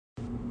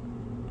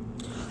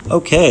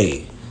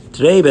Okay,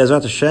 today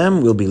Be'ezrat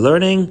Hashem we'll be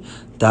learning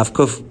Daf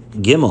Kuf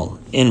Gimel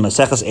in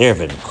Maseches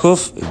Eruvin,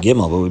 Kuf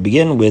Gimel, but we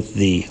begin with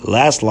the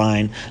last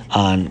line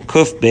on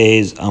Kuf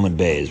Beis Amud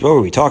Beis. What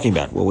were we talking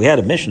about? Well, we had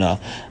a Mishnah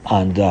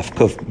on Daf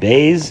Kuf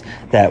Beis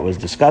that was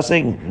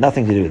discussing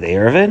nothing to do with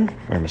Eruvin,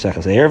 or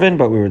Maseches Eruvin,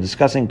 but we were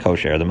discussing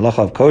kosher, the Melacha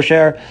of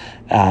kosher.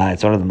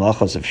 It's one of the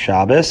Melachos of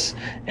Shabbos,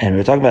 and we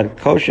were talking about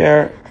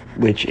kosher,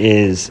 which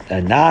is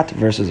a knot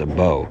versus a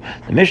bow.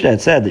 The Mishnah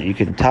had said that you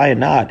can tie a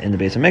knot in the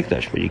Beis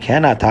HaMikdash, but you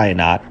cannot tie a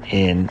knot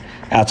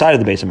outside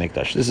of the Beis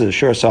HaMikdash. This is a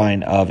sure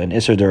sign of an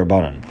Isser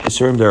D'Rabbanan.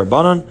 Isserim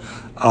D'Rabbanan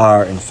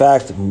are, in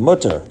fact,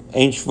 mutter,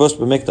 ein shvus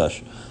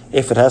b'mikdash.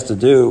 If it has to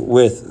do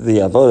with the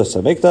Avodas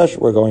HaMikdash,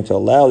 we're going to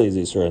allow these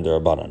Isserim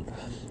D'Rabbanan.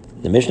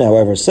 The Mishnah,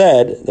 however,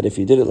 said that if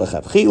you did it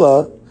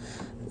lechatchila,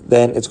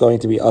 then it's going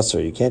to be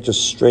usher. You can't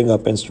just string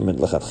up instrument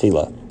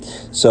lechatchila.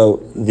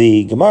 So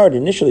the Gemara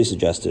initially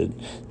suggested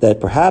that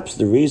perhaps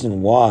the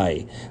reason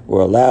why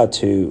we're allowed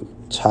to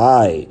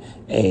tie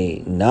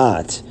a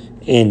knot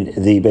in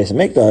the Beis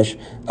HaMikdash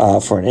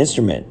for an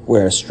instrument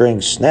where a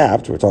string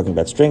snapped, we're talking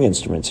about string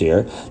instruments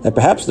here, that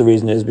perhaps the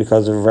reason is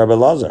because of Rebbe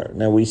Lazar.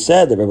 Now we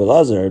said that Rebbe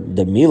Lazar,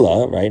 the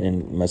Mila, right,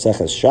 in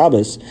Maseches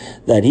Shabbos,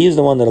 that he is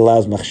the one that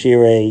allows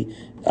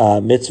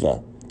machshirei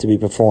mitzvah to be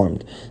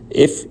performed.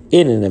 If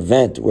in an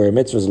event where a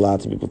mitzvah is allowed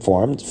to be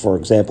performed, for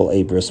example,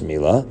 a bris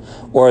milah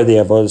or the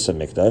avodas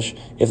hamikdash,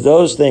 if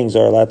those things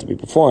are allowed to be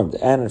performed,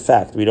 and in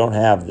fact we don't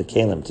have the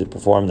kelim to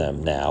perform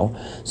them now,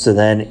 so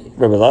then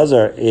Rebbe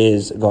Lazar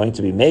is going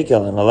to be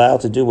mekel and allowed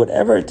to do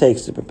whatever it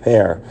takes to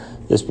prepare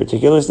this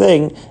particular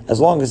thing, as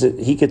long as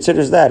he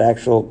considers that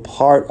actual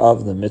part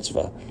of the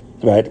mitzvah.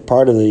 Right,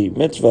 part of the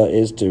mitzvah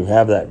is to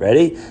have that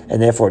ready, and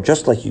therefore,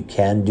 just like you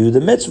can do the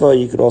mitzvah,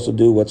 you could also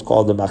do what's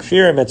called the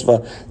machshira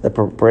mitzvah, the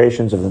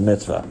preparations of the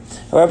mitzvah.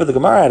 However, the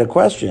Gemara had a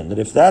question that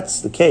if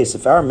that's the case,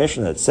 if our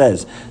Mishnah that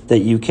says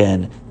that you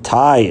can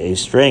tie a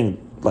string,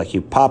 like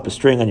you pop a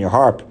string on your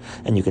harp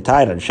and you can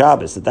tie it on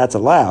Shabbos, that's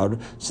allowed,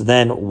 so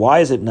then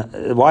why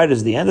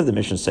does the end of the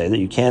Mishnah say that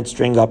you can't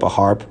string up a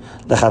harp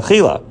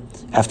lechatchila?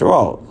 After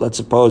all, let's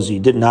suppose you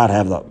did not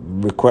have the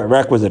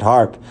requisite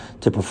harp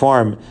to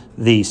perform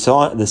the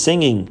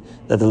singing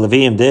that the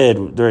Leviim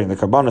did during the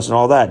Karbanos and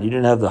all that. You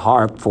didn't have the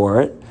harp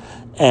for it.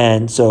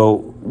 And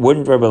so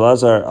wouldn't Rebbe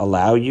Lazar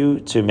allow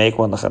you to make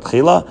one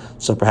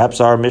lechatchila? So perhaps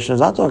our mission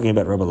is not talking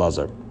about Rebbe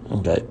Lazar.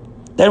 Okay.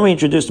 Then we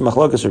introduced the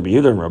machlokas Rabbi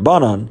Yehuda and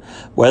Rabbanan,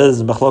 whether there's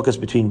a machlokas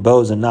between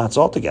bows and knots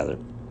altogether.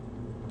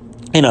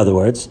 In other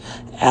words,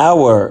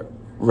 our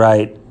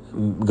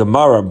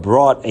Gemara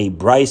brought a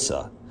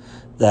brisa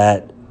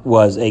that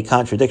was a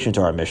contradiction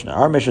to our Mishnah.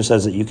 Our Mishnah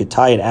says that you could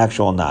tie an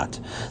actual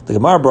knot. The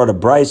Gemara brought a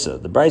brisa.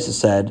 The brisa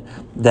said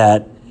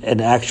that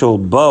an actual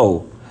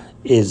bow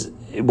is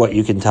what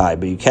you can tie,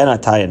 but you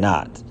cannot tie a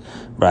knot.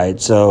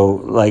 Right? So,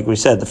 like we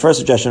said, the first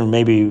suggestion,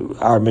 maybe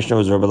our Mishnah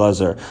was Rebbe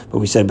Lazar, but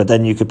we said, but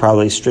then you could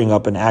probably string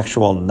up an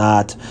actual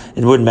knot.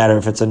 It wouldn't matter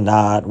if it's a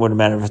knot, wouldn't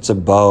matter if it's a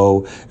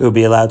bow. It would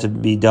be allowed to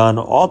be done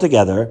all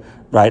together,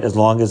 right? As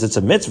long as it's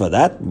a mitzvah.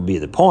 That would be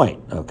the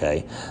point,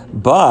 okay?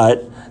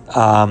 But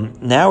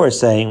now we're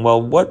saying,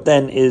 well, what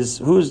then is,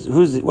 what's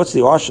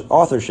the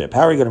authorship?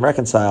 How are we going to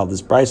reconcile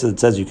this brisa that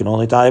says you can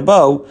only tie a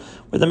bow,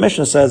 where the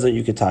Mishnah says that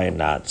you could tie a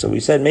knot? So we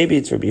said maybe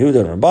it's Rabbi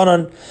Yehuda and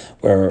Rabbanan,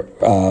 where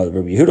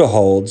Rabbi Yehuda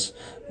holds,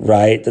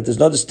 right, that there's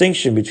no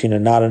distinction between a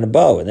knot and a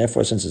bow, and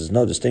therefore, since there's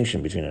no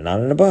distinction between a knot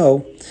and a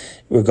bow,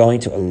 we're going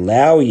to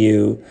allow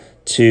you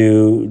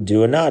to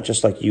do a knot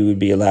just like you would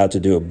be allowed to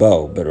do a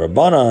bow. But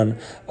Rabbanan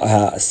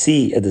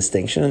see a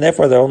distinction, and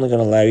therefore they're only going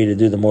to allow you to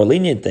do the more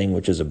lenient thing,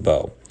 which is a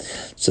bow.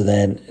 So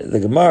then the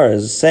Gemara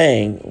is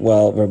saying,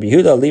 well, Rabbi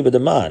Yehuda liba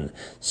deman.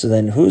 So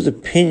then whose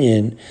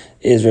opinion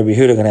is Rabbi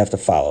Yehuda going to have to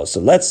follow? So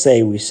let's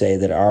say we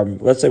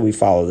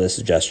follow this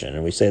suggestion,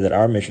 and we say that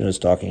our mission is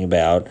talking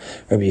about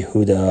Rabbi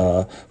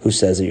Yehuda, who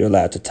says that you're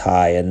allowed to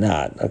tie a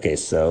knot. Okay,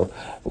 so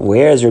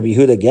where is Rabbi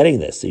Yehuda getting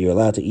this? That you're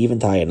allowed to even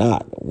tie a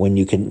knot when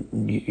you can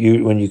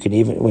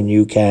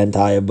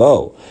tie a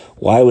bow?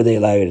 Why would they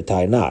allow you to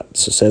tie a knot?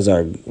 So says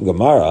our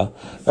Gemara,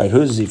 right? Who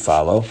does he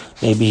follow?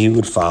 Maybe he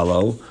would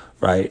follow,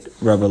 right,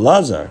 Rebbe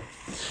Lazar.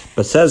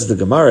 But says the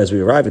Gemara as we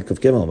arrive at Kuf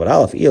Gimel but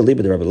Aleph,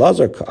 Liba the Rebbe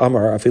Lazar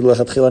Amar Afilu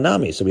Lechatchila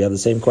Nami. So we have the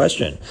same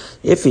question.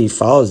 If he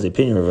follows the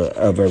opinion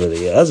of Rebbe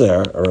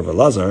Eliezer or Rebbe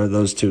Lazar,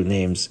 those two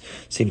names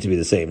seem to be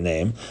the same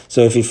name.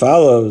 So if he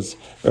follows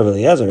Rebbe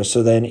Eliezer,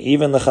 so then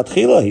even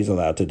Lechatchila he's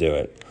allowed to do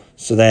it.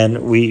 So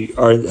then we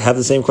have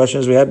the same question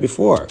as we had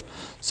before.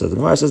 So the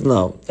Gemara says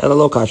no.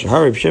 Elalo kasha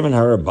harib Shimon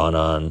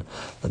harabanan.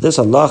 That this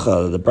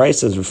halacha, the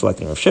brisa is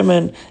reflecting Rav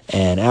Shimon,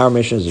 and our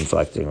mission is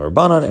reflecting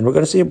Rabbanan, and we're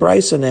going to see a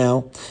brisa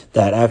now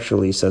that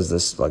actually says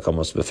this like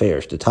almost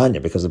beferish to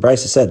Tanya, because the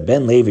brisa said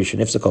Ben Levi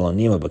shenifsakol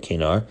anima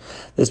bakinar.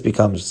 This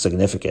becomes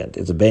significant.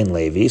 It's a Ben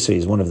Levi, so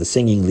he's one of the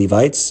singing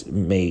Levites.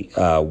 I'm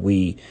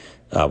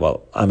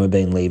a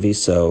Ben Levi,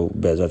 so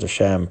Be'ezrat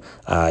Hashem,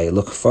 I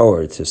look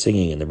forward to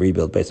singing in the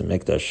rebuilt Beis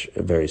HaMikdash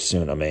very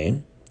soon.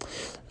 Amen.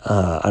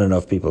 I don't know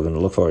if people are going to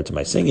look forward to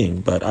my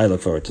singing, but I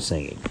look forward to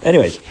singing.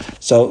 Anyways,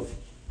 so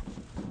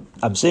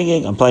I'm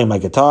singing, I'm playing my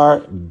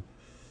guitar,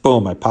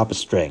 boom, I pop a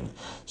string.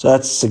 So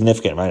that's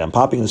significant, right? I'm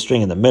popping the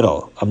string in the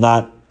middle. I'm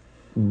not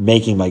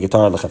making my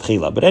guitar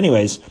lechatchila. But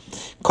anyways,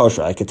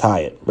 kosher, I could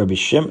tie it.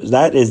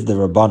 That is the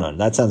Rabbanon.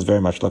 That sounds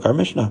very much like our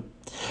Mishnah.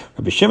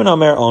 Rabbi Shimon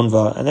Omer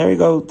Onva, and there you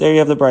go. There you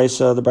have the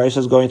Brisa. The Brisa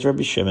is going to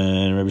Rabbi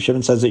Shimon. Rabbi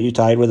Shimon says that you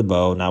tie it with a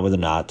bow, not with a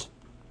knot.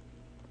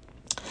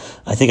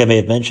 I think I may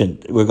have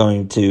mentioned we're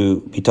going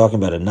to be talking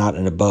about a knot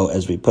and a bow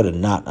as we put a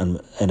knot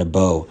and a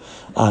bow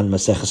on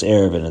Maseches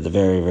Eruvin at the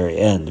very, very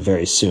end,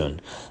 very soon.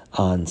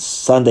 On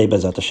Sunday,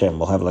 Bezat Hashem,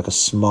 we'll have like a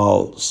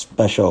small,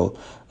 special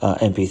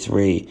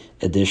MP3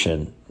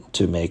 edition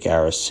to make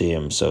our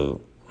siyum. So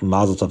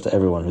mazel tov to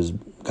everyone who's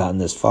gotten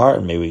this far,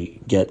 and may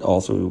we get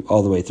all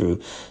the way through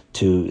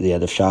to the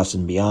end of Shas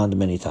and beyond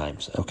many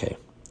times. Okay.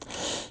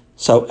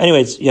 So,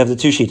 anyways, you have the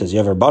two shitas.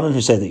 You have Rabbanan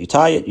who say that you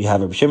tie it. You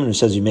have Rabbi Shimon who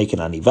says you make an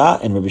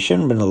aniva, and Rabbi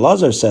Shimon ben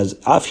Elazar says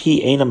af hi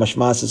eina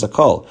mashmas is a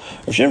kol.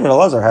 Rabbi Shimon ben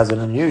Elazar has an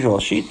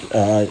unusual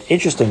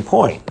interesting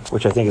point,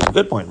 which I think is a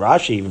good point.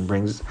 Rashi even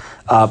brings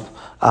up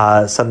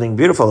something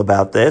beautiful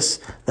about this.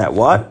 That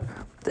what?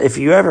 If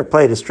you ever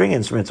played a string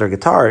instrument or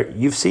guitar,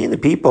 you've seen the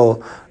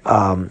people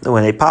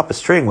when they pop a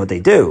string, what they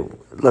do.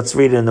 Let's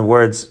read it in the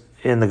words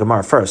in the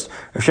Gemara first.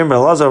 Rav Shimon ben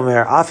Elazar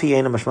omer afi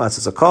eina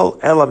mashmatzes akol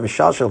ela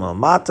mishalshel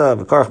melmata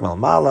v'korach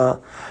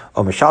melmala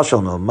or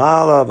mishalshel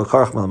melmala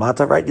v'korach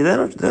melmata. Right? They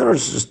don't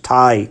just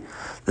tie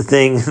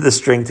the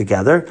string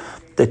together.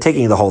 They're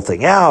taking the whole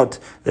thing out.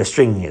 They're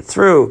stringing it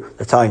through.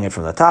 They're tying it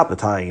from the top. They're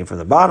tying it from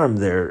the bottom.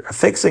 They're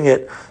affixing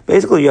it.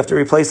 Basically, you have to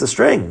replace the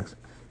strings.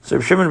 So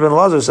Rav Shimon ben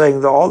Elazar is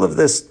saying that all of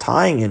this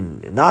tying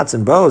in knots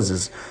and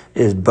bows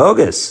is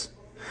bogus.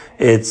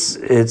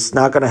 It's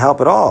not going to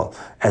help at all.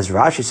 As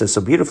Rashi says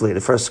so beautifully in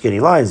the first skinny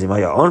lines, it's not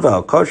going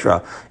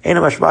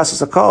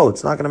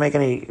to make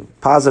any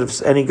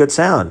good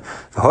sound.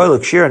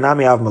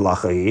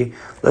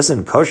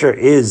 Listen, kosher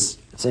it's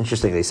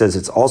interesting. He says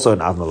it's also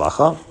an av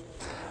malacha.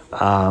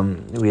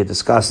 We had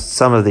discussed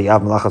some of the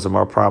av malachas are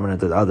more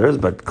prominent than others,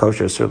 but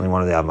kosher is certainly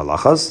one of the av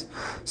malachas.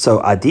 So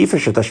adif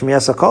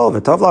shetashmias hakol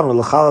v'tov lanu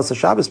l'chalas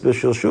haShabbos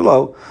b'shil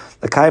shulo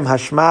l'kayim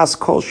hashmas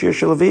kol shir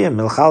shalavim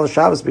l'chal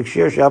haShabbos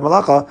b'shir she'av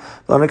malacha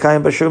lo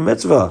l'kayim b'shir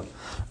mitzvah.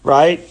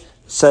 Right?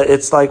 So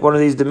it's like one of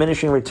these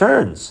diminishing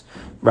returns.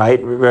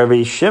 Right?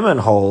 Rabbi Shimon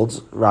holds.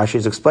 Rashi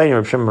is explaining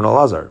Rabbi Shimon ben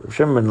Elazar. Rabbi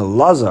Shimon ben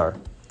Elazar,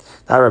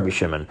 not Rabbi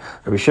Shimon.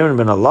 Rabbi Shimon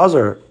ben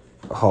Elazar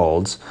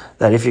holds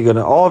that if you're going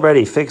to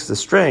already fix the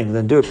string,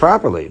 then do it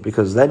properly,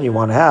 because then you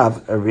want to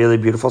have a really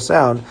beautiful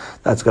sound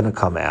that's going to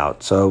come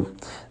out. So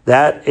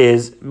that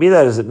is, be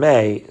that as it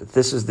may,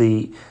 this is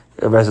the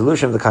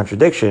resolution of the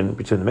contradiction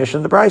between the Mishnah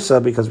and the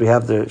Brisa, because we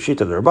have the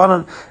Shita of the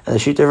Rabbanan and the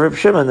Shita of Reb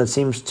Shimon that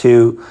seems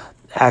to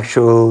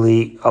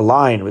actually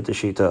align with the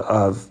Shita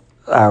of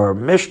our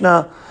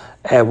Mishnah,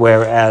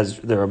 whereas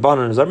the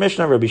Rabbanan is our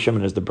Mishnah, Rabbi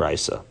Shimon is the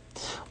Brisa.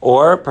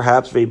 Or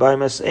perhaps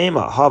perhaps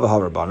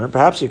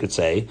you could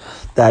say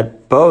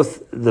that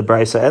both the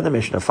Brisa and the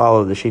Mishnah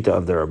follow the Shita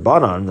of the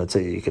Rabbanan. Let's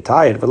say you could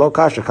tie it,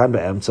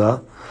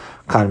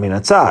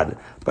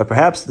 but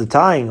perhaps the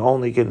tying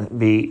only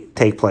can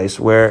take place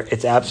where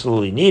it's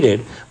absolutely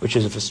needed, which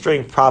is if a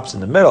string pops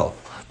in the middle.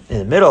 In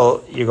the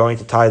middle, you're going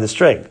to tie the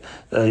string.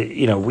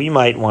 We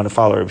might want to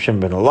follow Reb Shimon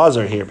ben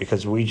Elazar here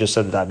because we just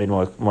said that made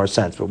more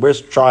sense. But we're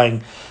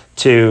trying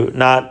to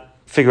not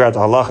figure out the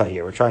halacha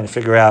here. We're trying to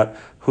figure out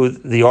who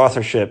the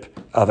authorship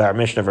of our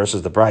Mishnah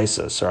versus the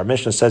Brisa. So our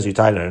Mishnah says you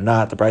tied it in a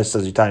knot. The Brisa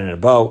says you tied it in a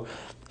bow.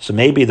 So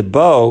maybe the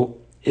bow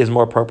is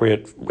more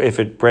appropriate if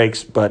it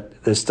breaks,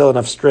 but there's still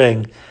enough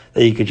string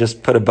that you could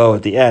just put a bow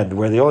at the end,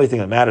 where the only thing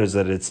that matters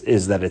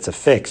is that it's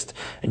affixed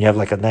and you have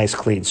like a nice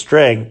clean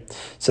string.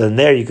 So then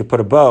there you could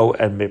put a bow,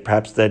 and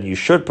perhaps then you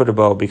should put a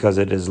bow because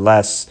it is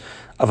less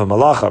of a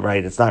malacha,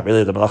 right? It's not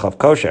really the malacha of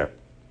kosher.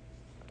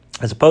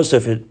 As opposed to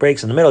if it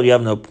breaks in the middle, you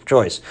have no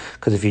choice.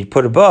 Because if you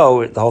put a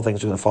bow, the whole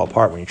thing's going to fall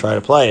apart when you try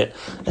to play it.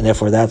 And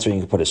therefore, that's when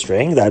you can put a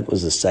string. That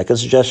was the second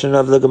suggestion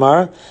of the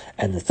Gemara.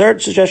 And the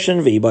third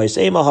suggestion, in both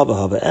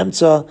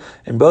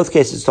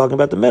cases, it's talking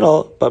about the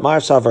middle. But Mar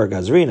Savar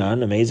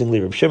Gazrinan, amazingly,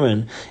 Reb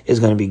Shimon is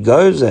going to be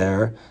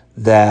gozer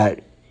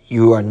that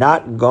you are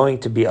not going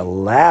to be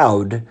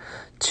allowed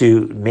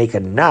to make a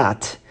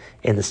knot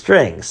in the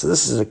string. So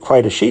this is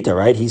quite a shita,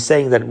 right? He's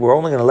saying that we're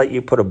only going to let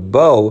you put a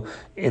bow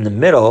in the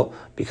middle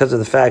because of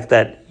the fact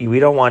that we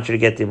don't want you to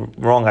get the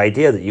wrong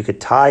idea that you could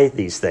tie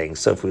these things.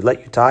 So if we let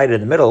you tie it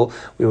in the middle,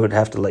 we would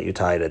have to let you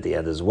tie it at the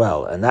end as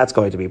well. And that's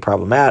going to be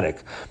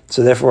problematic.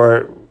 So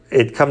therefore,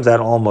 it comes out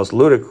almost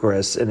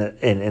ludicrous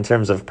in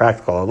terms of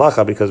practical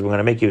halacha, because we're going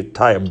to make you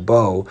tie a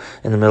bow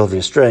in the middle of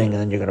your string, and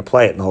then you're going to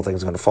play it, and the whole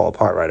thing's going to fall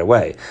apart right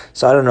away.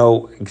 So I don't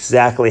know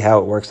exactly how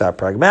it works out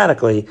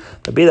pragmatically,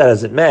 but be that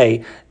as it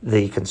may,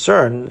 the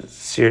concern,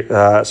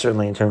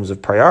 certainly in terms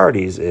of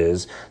priorities,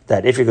 is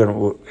that if you're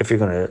going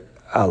to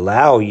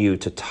allow you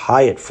to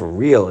tie it for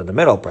real in the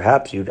middle,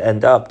 perhaps you'd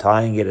end up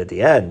tying it at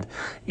the end,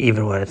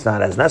 even when it's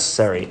not as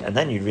necessary, and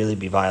then you'd really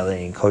be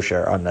violating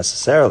kosher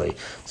unnecessarily.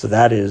 So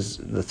that is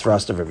the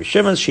thrust of Rabbi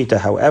Shimon's shita.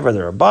 However, the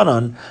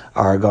Rabbanan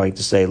are going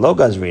to say lo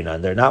gazrina,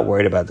 and they're not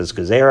worried about this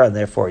gezerah, and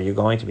therefore they're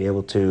going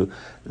to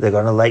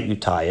let you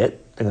tie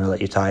it. I'm going to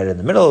let you tie it in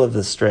the middle of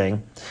the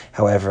string.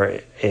 However,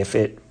 if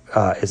it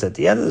is at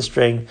the end of the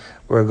string,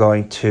 we're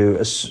going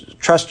to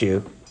trust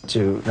you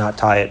to not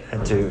tie it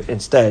and to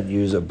instead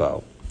use a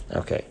bow.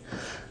 Okay.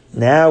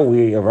 Now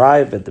we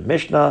arrive at the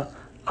Mishnah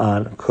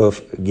on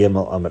Kuf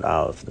Gimel Amud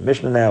Aleph. The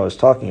Mishnah now is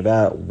talking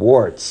about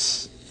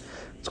warts.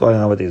 What's going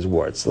on with these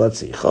warts? Let's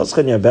see.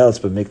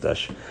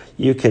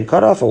 You can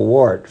cut off a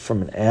wart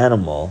from an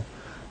animal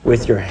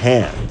with your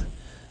hand.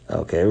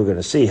 Okay, we're going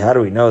to see, how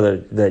do we know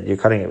that you're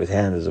cutting it with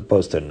hand as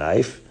opposed to a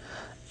knife?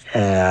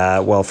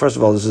 Well, first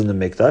of all, this is in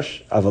the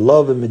Mikdash.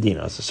 Avalov in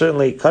Medina. So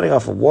certainly cutting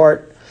off a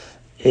wart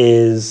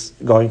is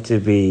going to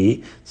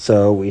be,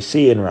 so we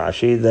see in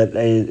Rashi that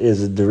it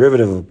is a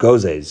derivative of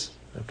gozes.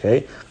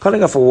 Okay,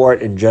 cutting off a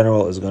wart in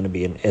general is going to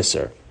be an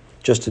isser,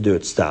 just to do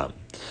it stam.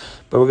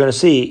 But we're going to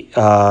see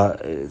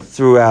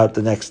throughout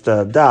the next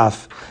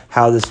daf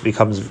how this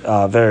becomes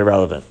very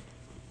relevant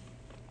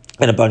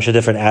in a bunch of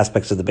different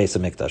aspects of the Beis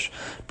HaMikdash.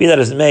 Be that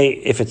as it may,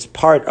 if it's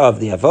part of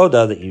the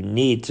avoda that you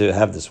need to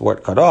have this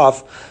wart cut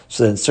off,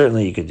 so then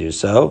certainly you could do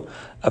so.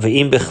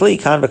 Avim bechli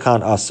kan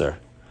v'kan aser.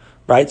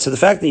 Right? So the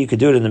fact that you could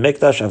do it in the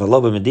Mikdash, of a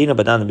loba Medina,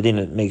 but not in the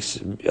Medina,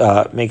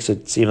 makes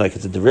it seem like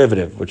it's a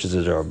derivative, which is a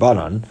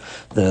derabanan.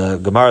 The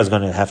Gemara is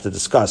going to have to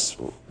discuss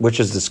which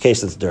is this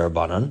case that's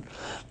derabanan.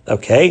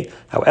 Okay?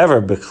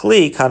 However,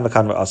 bechli kan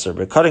v'kan v'aser,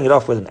 but cutting it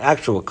off with an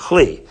actual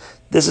kli.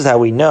 This is how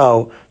we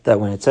know that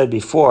when it said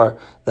before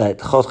that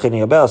chot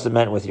chini abelis, it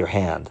meant with your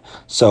hand.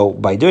 So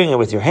by doing it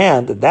with your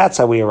hand, that's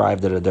how we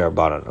arrived at a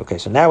derabanan. Okay,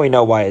 so now we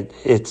know why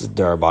it's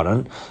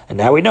derabanan, and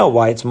now we know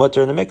why it's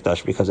mutter in the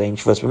mikdash, because ain't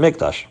shvus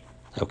b'mikdash.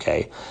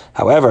 Okay.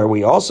 However,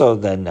 we also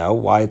then know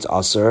why it's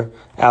aser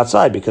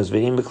outside, because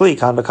v'im b'kli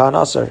kan v'kan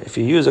aser. If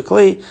you use a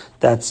kli,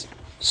 that's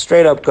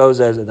straight up goes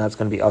as, and that's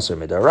going to be aser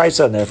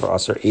midaraisa, and therefore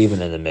aser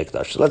even in the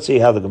mikdash. So let's see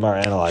how the Gemara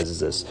analyzes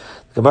this.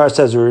 The Gemara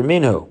says,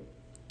 "Uriminu."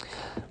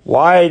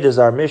 Why does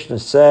our Mishnah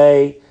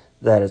say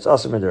that it's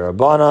aser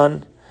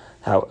midarabanan?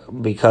 How?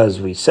 Because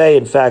we say,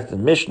 in fact, the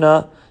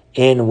Mishnah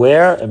in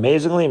where,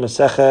 amazingly,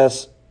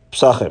 Maseches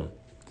Psachim.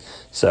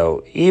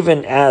 So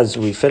even as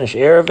we finish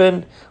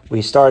Erevin,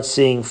 we start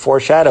seeing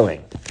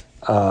foreshadowing,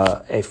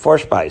 a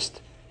Vorspeist,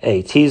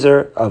 a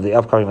teaser of the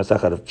upcoming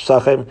Masechet of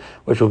Psachim,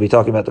 which we'll be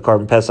talking about the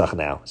Korban Pesach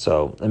now.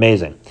 So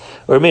amazing.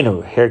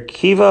 Urminu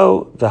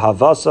herkivo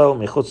v'havaso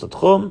michutz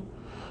l'tchum.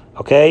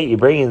 Okay, you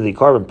bring in the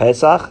Korban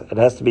Pesach. It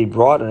has to be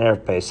brought in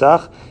Erev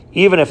Pesach,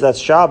 even if that's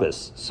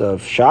Shabbos. So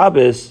if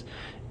Shabbos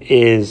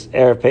is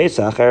Erev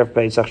Pesach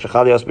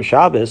shechal yos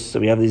b'Shabbos. So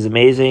we have these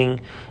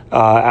amazing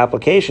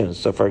applications.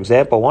 So, for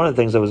example, one of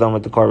the things that was done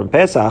with the Korban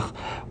Pesach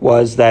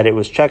was that it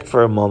was checked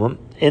for a mum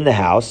in the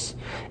house,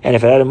 and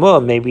if it had a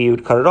mum, maybe you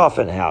would cut it off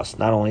in the house.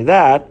 Not only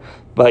that,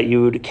 but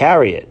you would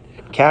carry it.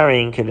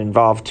 Carrying can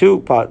involve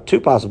two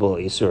possible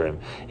isurim.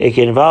 It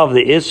can involve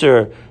the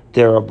isur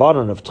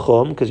derabanan of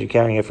tchum, because you're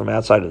carrying it from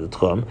outside of the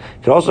tchum.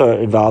 It could also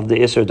involve the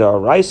isur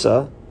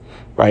deraisa,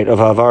 right, of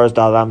havaras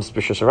dalams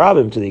b'shus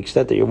harabim, to the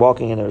extent that you're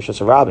walking in the Rishus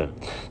Harabim.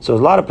 So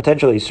there's a lot of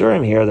potential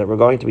isurim here that we're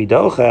going to be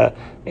docha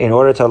in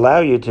order to allow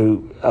you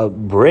to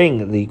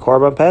bring the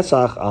Korban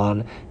Pesach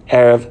on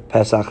Erev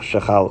Pesach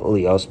Shechal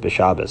Lios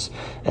B'Shabbos.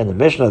 And the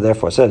Mishnah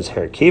therefore says,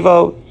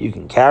 Herkivo, you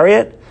can carry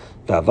it,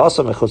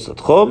 V'avasa mechutz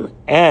l'tchum,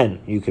 and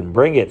you can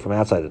bring it from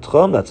outside the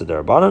tchum, that's a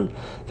derabanan,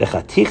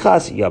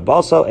 V'chatichas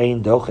yabalso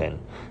ein dochin,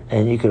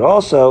 and you can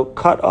also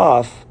cut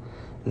off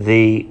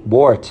the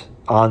wart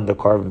on the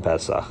Korban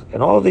Pesach.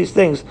 And all of these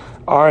things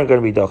aren't going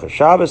to be Docha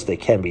Shabbos. They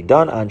can be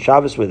done on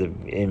Shabbos with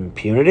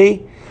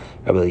impunity.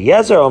 Rabbi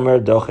Eliezer Omer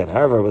Dochen.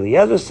 However, Rabbi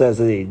Eliezer says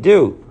that they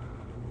do.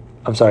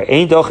 I'm sorry,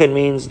 Ein Dochen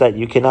means that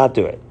you cannot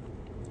do it.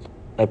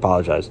 I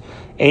apologize.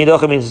 Ein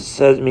Dochen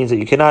means that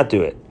you cannot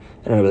do it.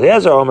 And Rabbi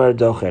Eliezer Omer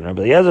Dochen.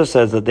 Rabbi Eliezer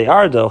says that they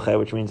are Doche,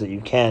 which means that you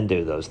can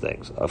do those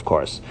things, of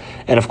course.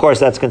 And of course,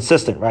 that's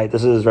consistent, right?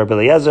 This is Rabbi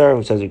Eliezer,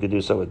 who says you could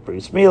do so with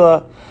Bris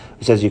Milah,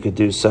 who says you could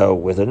do so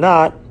with a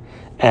knot,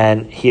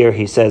 and here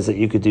he says that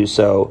you could do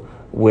so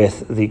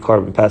with the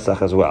Korban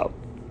Pesach as well.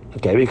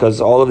 Okay, because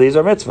all of these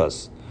are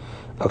mitzvahs.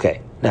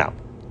 Okay, now,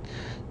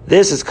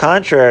 this is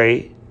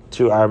contrary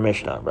to our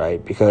Mishnah,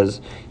 right?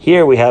 Because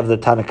here we have the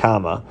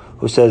Tanakama,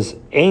 who says,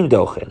 Ein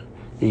Dochin,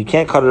 that you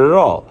can't cut it at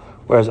all.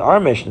 Whereas our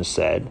Mishnah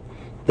said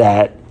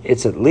that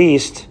it's at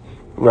least,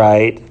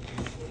 right,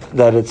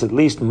 that it's at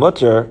least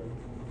mutter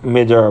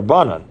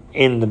midarabanan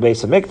in the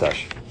Beis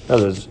HaMikdash. In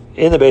other words,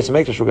 in the Beis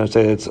HaMikdash, we're going to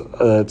say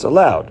it's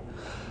allowed,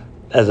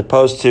 as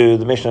opposed to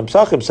the Mishnah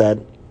Psachim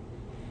said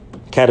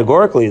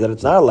categorically that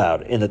it's not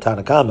allowed, in the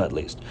Tanakama at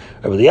least.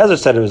 Rabbi Eliezer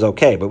said it was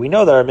okay, but we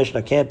know that our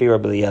Mishnah can't be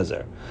Rabbi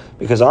Eliezer,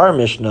 because our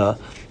Mishnah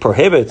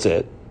prohibits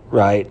it,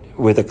 right,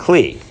 with a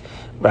kli.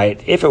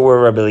 Right? If it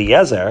were Rabbi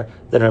Eliezer,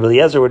 then Rabbi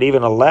Eliezer would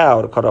even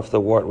allow to cut off the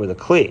wart with a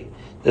kli.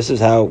 This is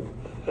how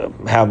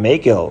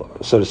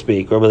Mekil, so to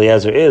speak, Rabbi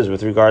Eliezer is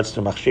with regards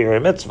to Machshir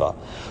and Mitzvah.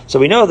 So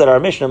we know that our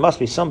Mishnah must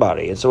be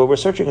somebody. And so what we're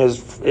searching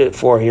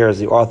for here is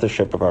the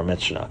authorship of our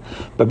Mishnah.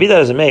 But be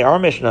that as it may, our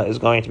Mishnah is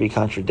going to be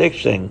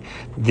contradicting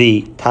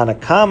the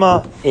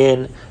Tanakama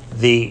in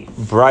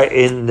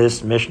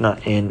this Mishnah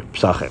in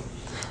Psachim.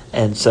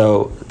 And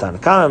so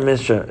Tanakama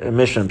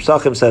Mishnah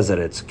Pesachim says that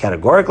it's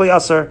categorically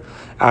Asr.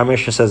 Our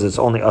Mishnah says it's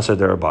only Asr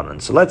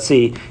Derabanan. So let's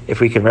see if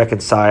we can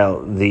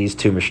reconcile these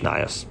two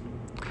Mishnayos.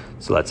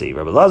 So let's see.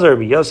 Rabbi Lazar,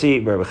 Rabbi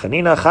Yossi, Rabbi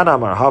Chanina, Chana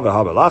Amar Ha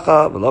v'ha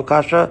b'lacha, v'lo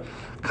kasha,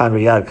 kan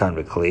v'yad, kan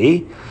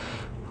v'kli.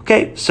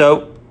 Okay,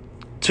 so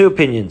two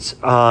opinions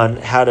on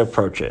how to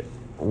approach it.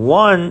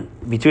 One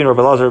between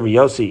Rabbi Lazar, Rabbi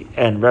Yossi,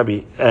 and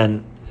Rabbi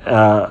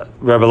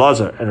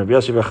Lazar and Rabbi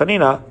Yossi Rabbi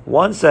Chanina.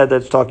 One said that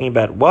it's talking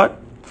about what?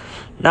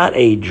 Not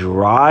a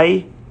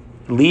dry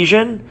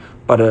lesion,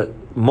 but a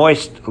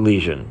moist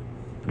lesion.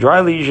 Dry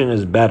lesion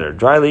is better.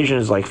 Dry lesion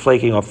is like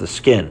flaking off the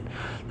skin.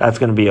 That's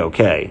going to be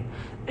okay.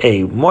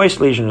 A moist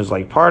lesion is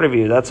like part of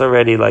you. That's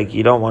already like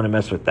you don't want to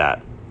mess with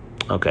that.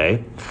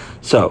 Okay?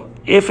 So,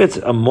 if it's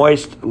a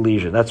moist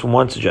lesion, that's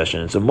one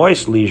suggestion. It's a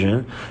moist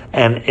lesion,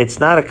 and it's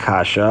not a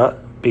kasha,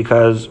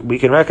 because we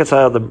can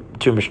reconcile the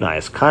two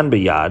Mishnayos. Kan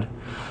b'yad,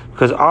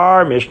 because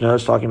our Mishnah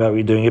is talking about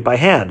we doing it by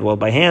hand. Well,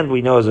 by hand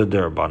we know is a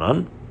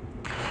derabanan,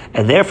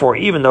 and therefore,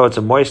 even though it's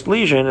a moist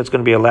lesion, it's going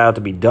to be allowed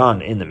to be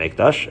done in the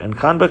mikdash. And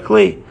kan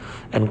b'kli,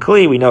 and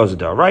kli we know is a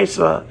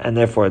daraisa, and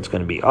therefore it's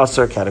going to be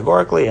aser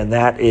categorically, and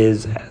that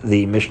is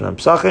the Mishnah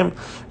Pesachim.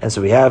 And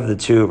so we have the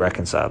two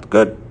reconciled.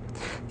 Good.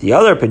 The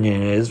other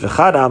opinion is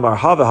v'chad amar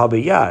ha v'ha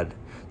b'yad,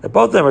 that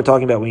both of them are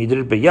talking about when you did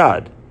it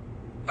b'yad.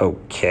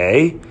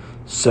 Okay,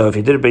 so if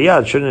you did it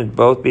b'yad, shouldn't it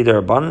both be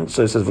derabanan?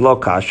 So it says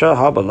v'lo kasha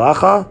ha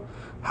b'lacha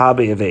ha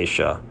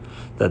b'yavesha.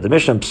 That the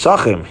Mishnah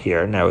Pesachim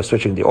here, now we're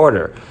switching the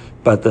order,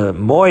 but the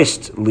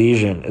moist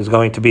lesion is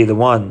going to be the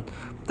one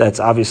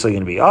that's obviously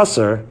going to be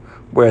aser,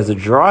 whereas the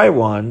dry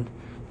one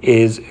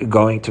is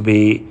going to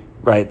be,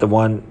 right, the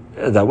one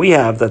that we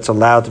have that's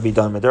allowed to be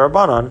done with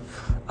derabanan.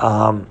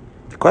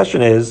 The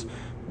question is,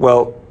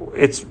 well,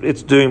 it's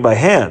doing by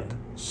hand,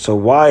 so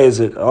why is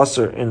it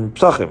aser in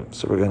Pesachim?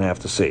 So we're going to have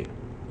to see.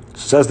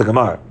 So says the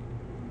Gemara,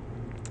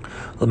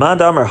 L'man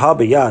damar ha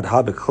b'yad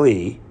ha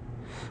b'kli,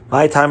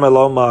 my time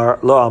lo amar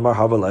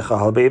ha b'lecha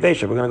ha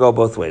b'yavesha. We're going to go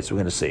both ways. We're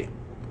going to see.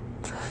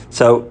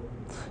 So,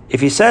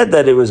 if you said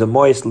that it was a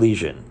moist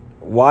lesion,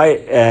 why?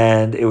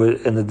 And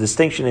the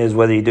distinction is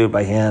whether you do it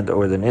by hand or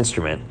with an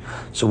instrument.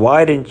 So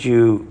why didn't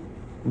you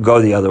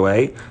go the other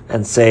way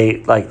and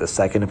say, like the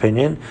second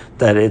opinion,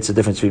 that it's a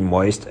difference between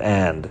moist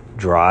and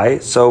dry?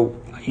 So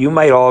you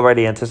might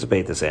already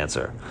anticipate this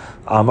answer.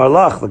 Amar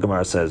lach, the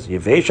Gemara says,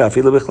 Yevesha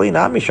afilu b'chli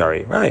not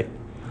mishari. Right.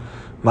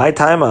 My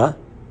taima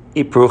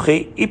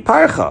ipruchi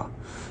iparcha.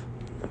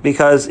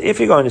 Because if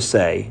you're going to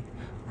say,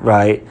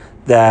 right,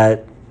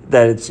 that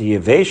it's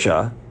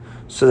Yevesha,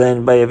 so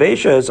then by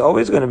Yevesha it's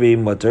always going to be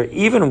mutter,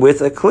 even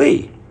with a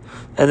kli.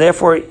 And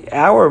therefore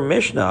our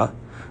Mishnah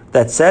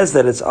that says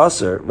that it's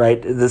aser,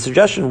 right, the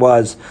suggestion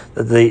was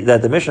that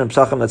the Mishnah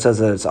Pesachim that says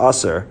that it's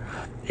aser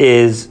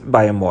is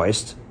by a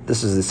moist.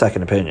 This is the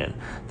second opinion,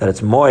 that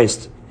it's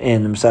moist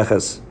in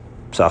Maseches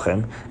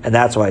Pesachim, and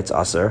that's why it's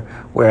aser.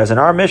 Whereas in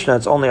our Mishnah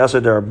it's only aser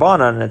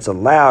derabanan, and it's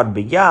allowed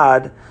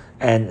biyad,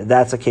 and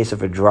that's a case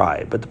of a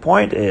dry. But the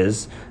point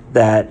is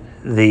that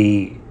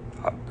the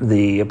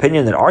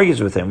opinion that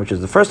argues with him, which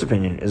is the first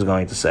opinion, is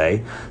going to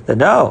say that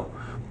no,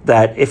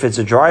 that if it's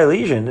a dry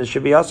lesion, it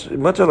should be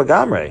mutter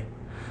lagamre,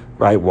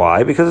 right?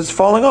 Why? Because it's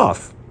falling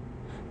off,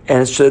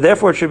 and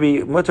therefore it should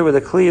be mutter with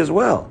a kli as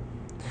well.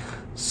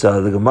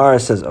 So the Gemara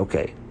says,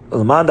 okay,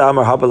 so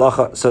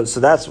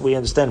that's, we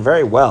understand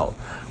very well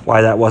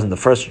why that wasn't the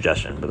first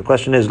suggestion. But the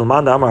question is,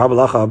 why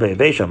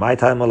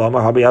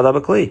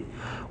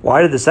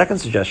did the second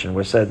suggestion,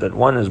 which said that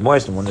one is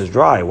moist and one is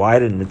dry, why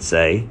didn't it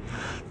say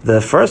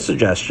the first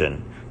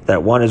suggestion,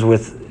 that one is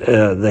with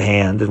the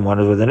hand and one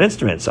is with an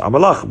instrument? So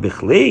amalach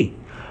bichli,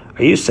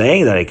 are you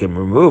saying that I can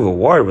remove a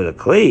wart with a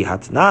kli?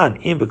 Hatnan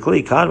im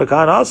b'kli kan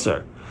v'kan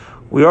aser.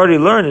 We already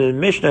learned in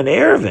Mishnah and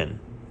Erevin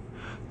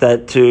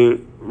that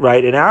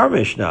in our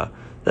Mishnah,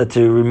 that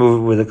to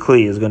remove it with a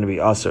kli is going to be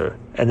aser.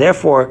 And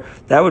therefore,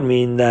 that would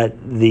mean that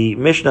the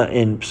Mishnah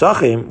in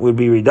Pesachim would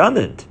be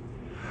redundant.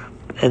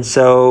 And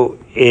so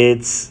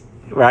it's,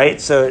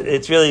 right? So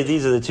it's really,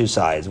 these are the two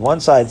sides.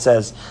 One side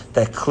says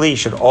that kli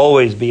should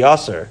always be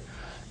aser,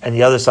 and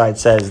the other side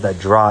says that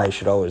dry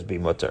should always be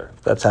mutter.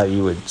 That's how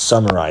you would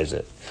summarize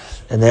it.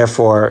 And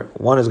therefore,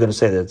 one is going to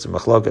say that it's a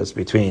machlokas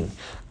between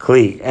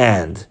kli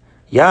and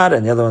yad,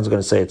 and the other one's going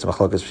to say it's a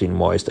machlokas between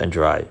moist and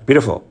dry.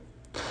 Beautiful.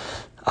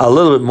 A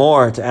little bit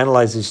more to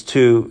analyze these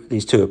two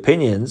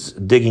opinions,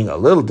 digging a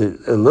little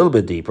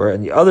bit deeper,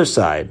 and the other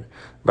side,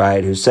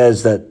 right, who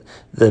says that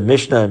the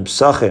Mishnah in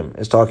Pesachim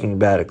is talking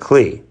about a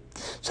kli.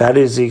 So how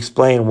does he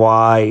explain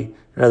why?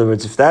 In other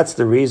words, if that's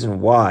the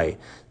reason why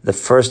the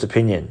first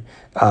opinion,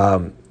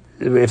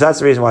 if that's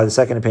the reason why the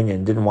second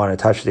opinion didn't want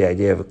to touch the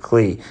idea of a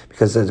kli,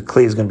 because the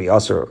kli is going to be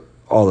also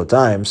all the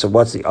time, so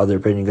what's the other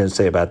opinion going to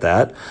say about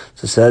that?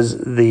 So it says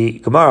the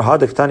Gemara,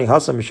 Hadaktani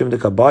Hasam Mishum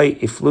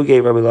Dekabai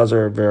Ifluge Rabbi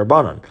Lazar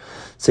Verabanan.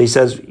 So he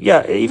says,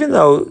 yeah, even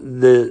though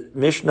the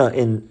Mishnah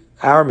in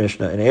our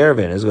Mishnah in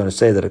Erevin is going to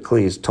say that a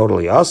kli is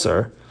totally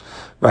aser,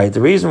 right? The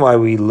reason why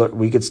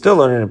we could still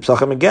learn it in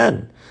Pesachim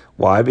again.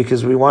 Why?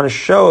 Because we want to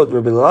show that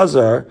Rabbi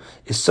Lazar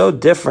is so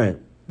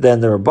different than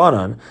the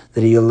Rabbanan,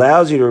 that he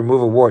allows you to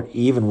remove a wart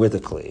even with a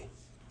kli.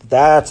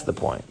 That's the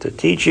point, to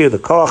teach you the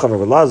koach of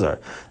Rabbi Lazar,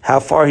 how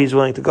far he's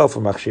willing to go for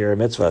machshir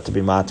mitzvah, to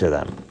be matir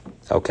them.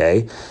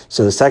 Okay,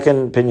 so the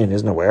second opinion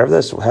isn't aware of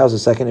this. How's the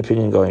second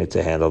opinion going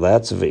to handle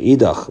that? So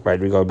ve'idach, right,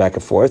 we go back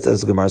and forth,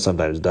 as the Gemara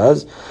sometimes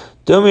does.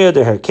 That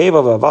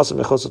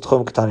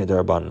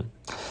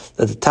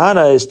the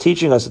Tana is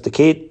teaching us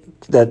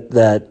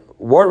that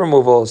wart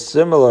removal is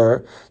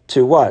similar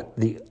to what?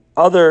 The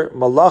other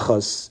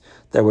malachas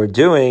that we're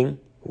doing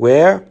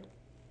where?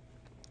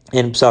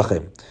 In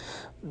Psachim,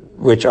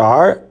 which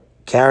are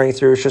carrying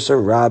through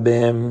Shusar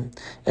Rabim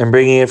and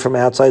bringing it from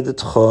outside the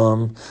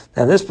Tchum.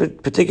 Now in this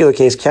particular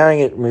case,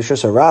 carrying it from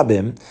Shusar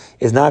Rabim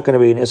is not going to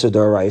be an Issur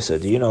D'Oraisa.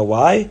 Do you know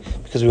why?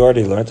 Because we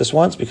already learned this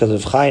once, because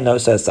of Chai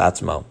Nosas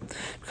Atzmo.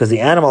 Because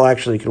the animal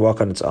actually could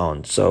walk on its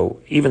own. So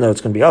even though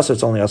it's going to be Asur,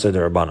 it's only Asur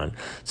D'Rabbanan.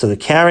 So the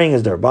carrying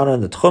is D'Rabbanan,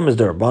 the Tchum is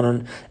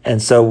D'Rabbanan,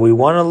 and so we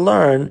want to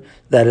learn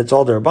that it's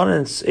all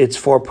D'Rabbanan. It's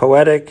for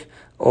poetic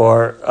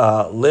or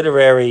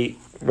literary,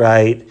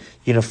 right,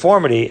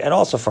 uniformity, and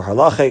also for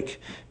halachic,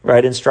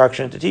 right,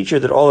 instruction, to teach you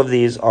that all of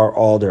these are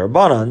all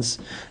D'Rabbanans,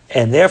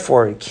 and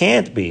therefore it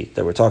can't be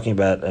that we're talking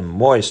about a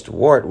moist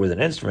wart with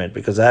an instrument,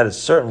 because that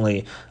is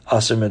certainly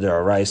Asur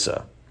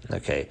Mid'Oraisa.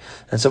 Okay,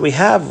 and so we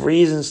have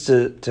reasons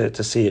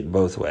to see it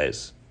both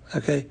ways.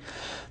 Okay,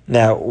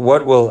 now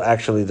what will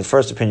actually the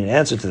first opinion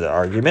answer to the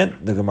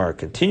argument? The Gemara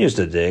continues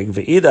to dig.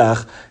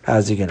 Ve'idach,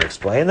 how's he going to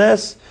explain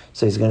this?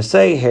 So he's going to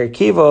say, Her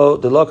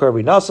Kivo Delok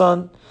Rabbi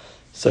Nasan.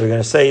 So we're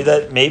going to say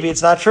that maybe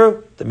it's not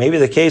true, that maybe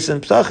the case in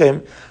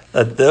Psachim,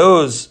 that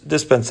those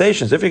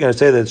dispensations, if you're going to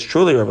say that it's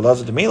truly Rabbi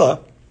Lazar Demila,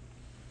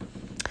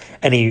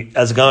 and he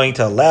is going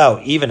to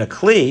allow even a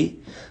kli,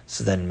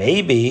 so then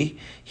maybe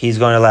he's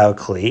going to allow a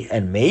kli,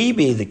 and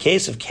maybe the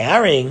case of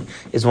carrying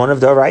is one of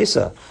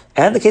D'Oraisa,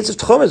 and the case of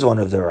Tchum is one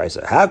of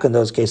D'Oraisa. How can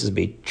those cases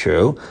be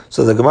true?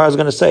 So the Gemara is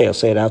going to say, I'll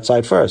say it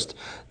outside first.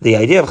 The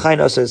idea of Chai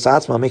Nosas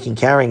Atzma making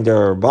carrying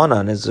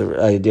D'Rabbanan is the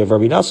idea of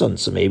Rabbi Nassan.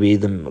 So maybe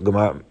the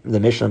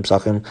Mishnah in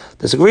Psachim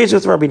disagrees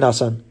with Rabbi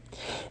Nassan.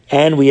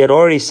 And we had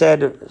already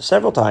said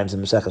several times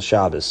in Maseches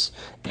Shabbos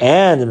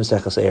and in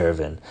Maseches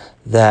Eruvin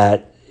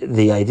that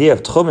the idea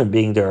of Tchumim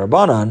being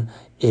D'Rabbanan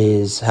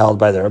is held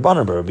by the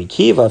Rabbanan, but Rabbi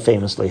Kiva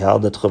famously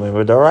held that Tchumim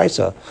were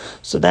D'Oraisa.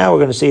 So now we're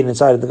going to see it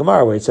inside of the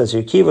Gemara where it says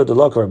here, Kiva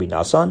Delok Rabbi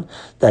Nassan,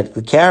 that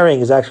the carrying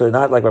is actually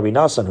not like Rabbi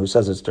Nassan who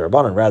says it's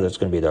D'Rabbanan, rather it's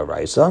going to be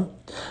D'Oraisa.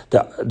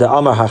 The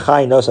Amar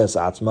HaChai Nosas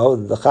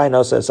Atzmo, the Chai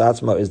Nosas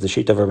Atzmo is the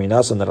sheet of Rabbi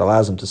Nassan that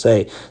allows him to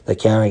say that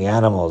carrying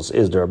animals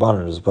is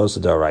D'Rabbanan as opposed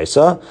to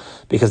D'Oraisa,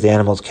 because the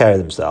animals carry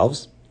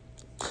themselves.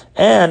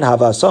 And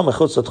Havasam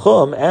Mechutz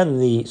Tchum,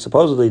 and the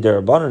supposedly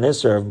D'Rabbanan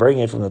Isser of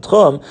bringing it from the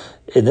Tchum,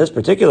 in this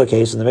particular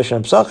case, in the Mishnah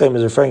Psachim,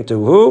 is referring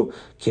to who?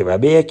 Ki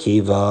Rabbi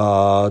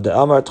Akiva, the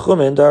Amar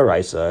Tchumin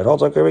D'Oraisa. It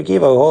holds like Rabbi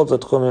Akiva, who holds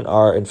that Tchumin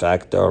are in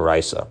fact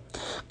D'Oraisa.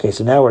 Okay,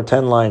 so now we're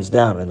 10 lines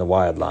down in the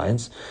wide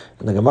lines,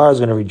 and the Gemara is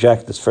going to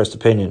reject this first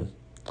opinion,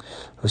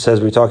 who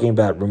says we're talking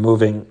about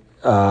removing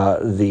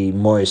the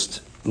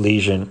moist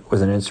lesion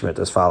with an instrument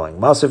as following.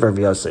 Masif Rav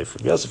Yosef.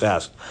 Rav Yosef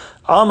asked,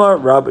 Amar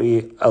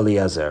Rabbi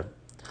Eliezer.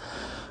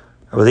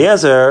 Rabbi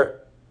Eliezer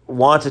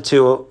wanted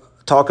to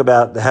talk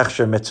about the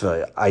Hechsher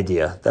mitzvah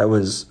idea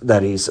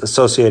that he's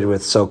associated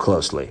with so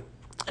closely.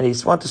 And he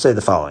wants to say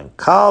the following.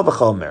 Kal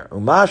b'chomer,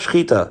 uma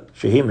shchita,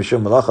 shehi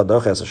mishum malacha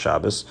dorches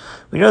HaShabbos.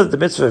 We know that the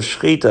mitzvah of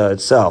shchita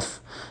itself,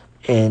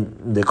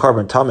 in the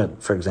Korban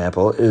Tamid, for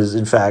example, is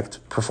in fact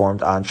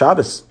performed on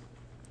Shabbos,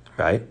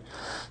 right?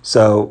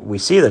 So we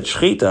see that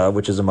shchita,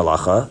 which is a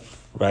malacha,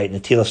 right,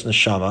 netilas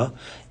neshama,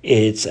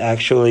 it's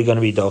actually going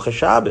to be doches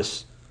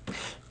Shabbos.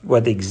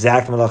 What the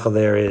exact malacha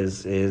there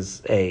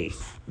is a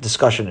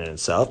discussion in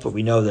itself, but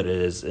we know that it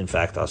is in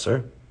fact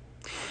asur,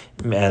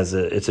 as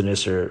it's an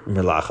isur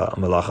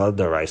malacha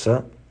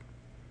d'oraisa,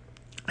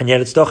 and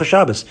yet it's docha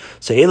Shabbos.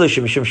 So elu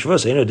shemishum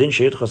Shavuos eno din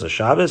sheyichos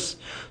Shabbos.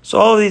 So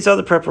all of these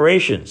other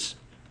preparations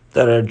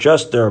that are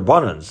just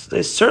derabbanans,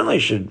 they certainly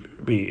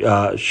should be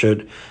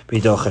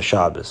docha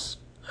Shabbos.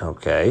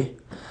 Okay,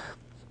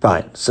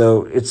 fine.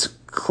 So it's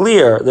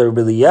clear that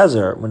Rabbi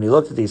Eliezer, when he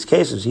looked at these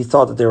cases, he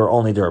thought that they were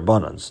only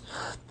derabbanans.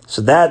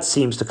 So that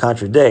seems to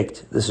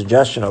contradict the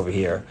suggestion over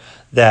here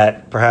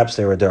that perhaps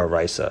they were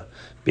d'oraisa,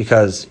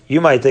 because you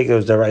might think it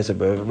was d'oraisa,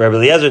 but Rabbi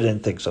Eliezer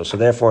didn't think so. So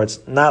therefore,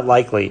 it's not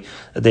likely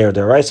that they are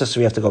d'oraisa.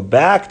 So we have to go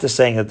back to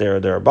saying that they are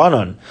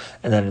d'rabbanan,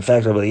 and then in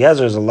fact Rabbi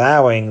Eliezer is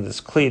allowing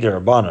this kli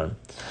d'rabbanan.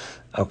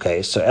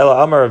 Okay, so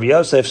Ela Amar of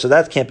Yosef, so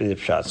that can't be the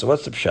pshat. So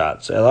what's the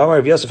pshat? So Ela Amar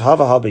of Yosef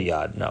hava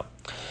habiyad. No,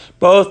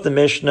 both the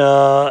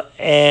Mishnah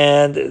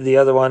and the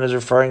other one is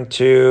referring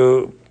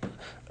to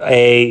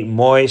a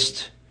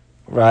moist,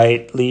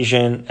 right,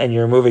 lesion, and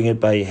you're removing it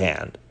by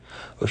hand.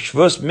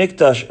 Shvus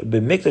mikdash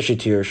b'mikdash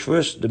itir,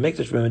 shvus the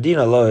mikdash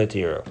b'medina lo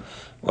itir.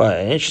 Well,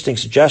 an interesting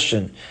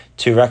suggestion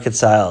to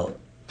reconcile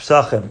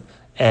Psachim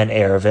and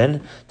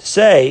Eruvin, to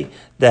say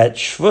that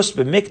shvus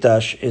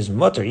b'mikdash is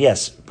mutter,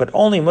 yes, but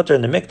only mutter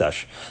in the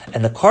mikdash,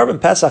 and the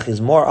Korban Pesach is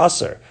more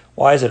asur.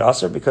 Why is it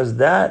asur? Because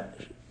that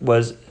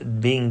was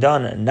being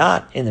done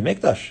not in the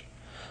mikdash,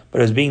 but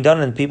it was being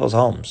done in people's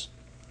homes.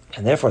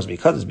 And therefore, it's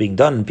because it's being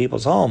done in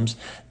people's homes,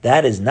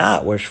 that is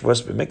not where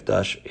Shavuos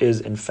B'Mikdash is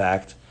in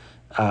fact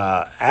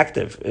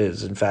active,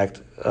 is in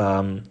fact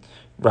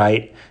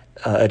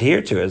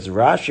adhered to. As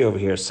Rashi over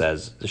here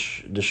says, the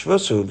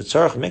Shvusu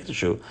v'tzorach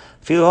Mikdashu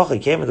filu hochi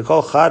came to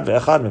kol chad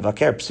ve'echad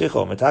mevaker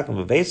psicho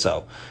metakim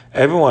v'beiso.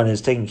 Everyone is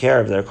taking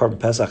care of their korban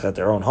pesach at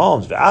their own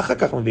homes. Ve'achar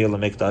kach mevi'u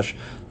l'mikdash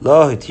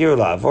lo hitiru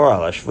la'avor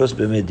ala Shvuos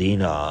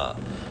b'Medina.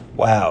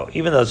 Wow,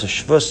 even though it's a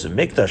Shvuos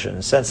Mikdash in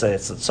the sense that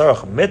it's a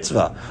tzorach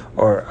mitzvah,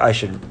 or I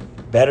should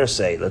better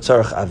say,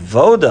 L'tzorach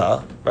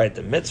avoda, right,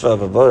 the mitzvah of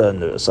avoda in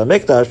the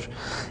Mikdash,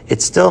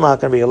 it's still not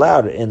going to be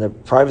allowed in the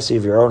privacy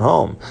of your own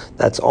home.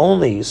 That's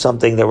only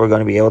something that we're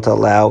going to be able to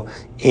allow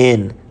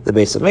in the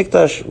Beis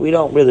Hamikdash. We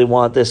don't really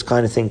want this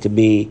kind of thing to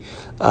be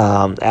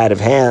out of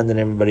hand and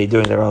everybody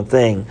doing their own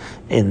thing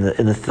in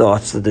the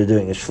thoughts that they're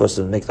doing a Shvuos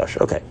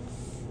Mikdash. Okay.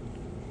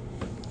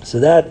 So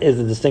that is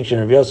the distinction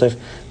of Yosef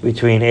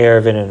between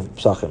Eruvin and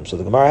Psachim. So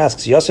the Gemara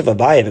asks, Yosef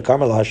Abaye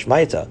v'karma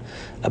lahashmaita.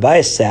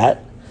 Abaye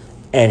sat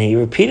and he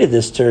repeated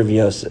this to Rav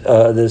Yosef,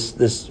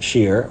 this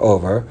shir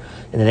over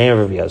in the name of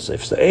Rav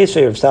Yosef. So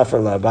Eisvei Rav Safar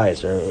la'Abaye.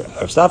 So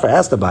Rav Safar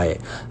asked Abaye,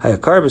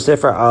 Hayakar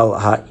b'sefer al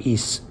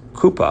ha'is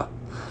kupa.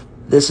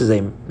 This is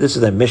a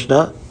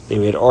Mishnah that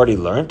we had already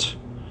learnt.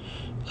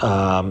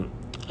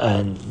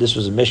 And this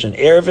was a Mishnah in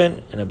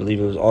Eruvin, and I believe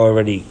it was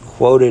already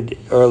quoted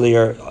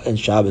earlier in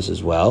Shabbos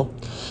as well,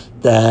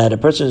 that a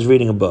person is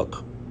reading a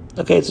book.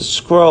 Okay, it's a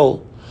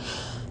scroll.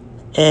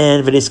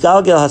 And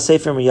v'nisgalgel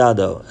hasefer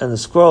miyado, and the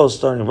scroll is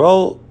starting to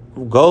roll.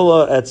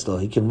 Gola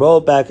etzlo, he can roll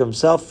it back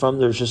himself from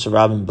the Rosh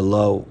Hashanah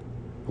below.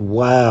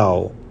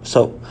 Wow.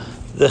 So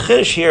the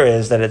chiddush here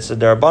is that it's a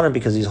darabanan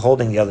because he's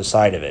holding the other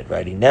side of it,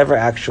 right? He never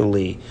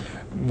actually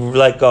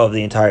let go of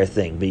the entire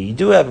thing. But you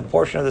do have a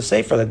portion of the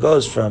sefer that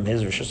goes from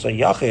his Rosh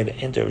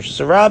Hashanah into Rosh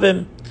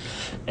Hashanah,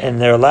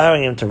 and they're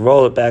allowing him to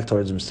roll it back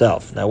towards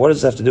himself. Now, what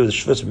does this have to do with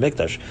Shvuos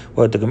B'Mikdash?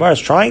 What the Gemara is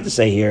trying to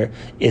say here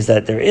is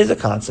that there is a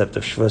concept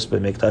of Shvuos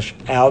B'Mikdash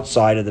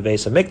outside of the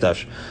Beis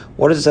Hamikdash.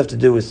 What does this have to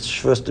do with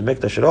Shvuos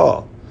B'Mikdash at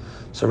all?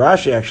 So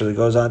Rashi actually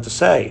goes on to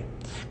say,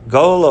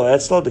 Golo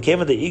etzlo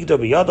dekema de igdo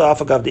biyado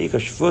afagav de ikah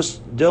shvus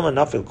dilma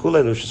nafil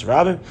kulei lushis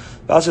rabim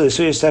v'asili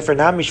suya sefer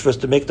nami shvus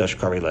B'Mikdash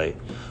karilei.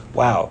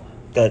 Wow,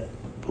 that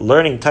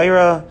learning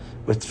Torah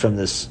from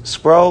this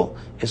scroll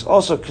is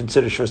also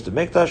considered Shvuos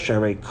B'Mikdash,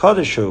 Sharei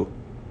Kodeshu,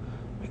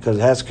 because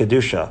it has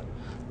Kedusha.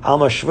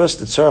 Alma Shvuos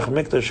Tzorach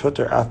Mikdash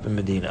Huter Af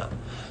B'Medina.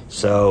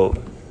 So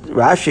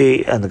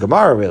Rashi and the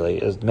Gemara really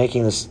is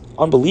making this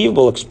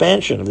unbelievable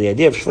expansion of the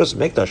idea of Shvuos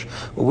B'Mikdash.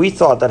 What we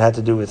thought that had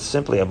to do with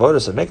simply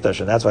Avodas of Mikdash,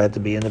 and that's why it had to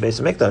be in the Beis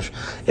Hamikdash.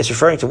 It's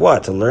referring to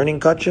what? To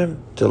learning Kachim?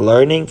 To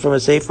learning from a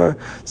Sefer?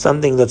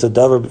 Something that's a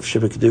Davar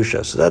Shibba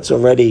Kedusha. So that's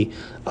already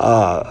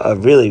a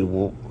really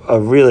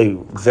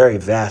very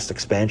vast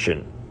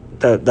expansion.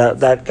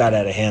 That got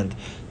out of hand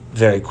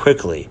very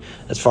quickly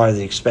as far as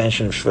the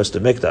expansion of Shvuos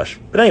B'Mikdash.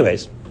 But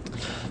anyways,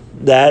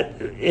 that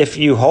if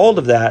you hold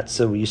of that,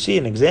 so you see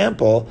an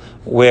example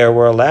where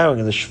we're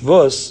allowing the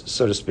Shvus,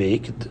 so to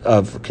speak,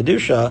 of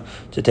Kedusha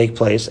to take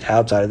place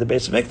outside of the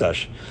Beis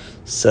Hamikdash.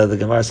 So the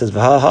Gemara says,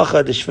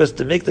 "V'ha'hacha de Shvus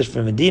B'Mikdash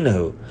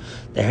f'Medinahu."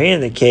 Now here in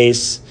the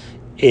case,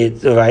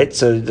 right,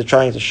 so they're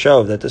trying to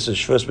show that this is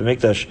Shvus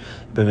B'Mikdash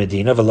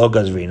b'Medina v'lo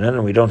gazrina,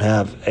 and we don't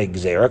have a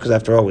gzera, because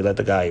after all, we let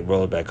the guy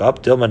roll it back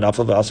up. Dilma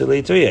nafal v'asi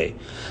le'ituye.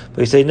 But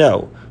we say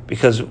no,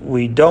 because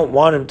we don't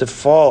want him to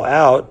fall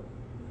out,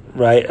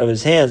 right, of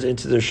his hands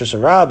into the Rosh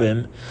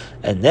Hashanah,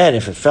 and then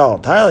if it fell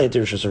entirely into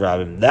Rosh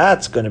Hashanah,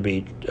 that's going to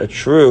be a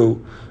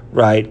true,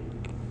 right,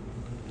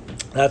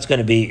 that's going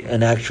to be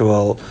an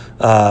actual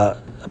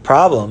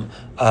problem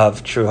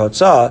of true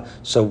Hotzah.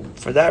 So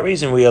for that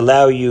reason, we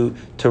allow you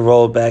to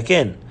roll it back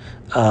in.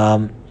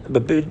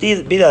 But be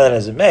that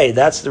as it may,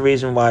 that's the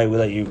reason why we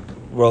let you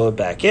roll it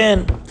back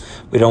in.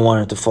 We don't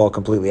want it to fall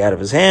completely out of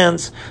his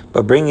hands,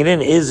 but bringing it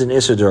in is an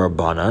Isur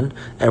D'Rabbanan,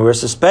 and we're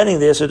suspending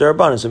the Isur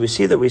D'Rabbanan. So we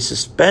see that we're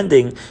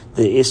suspending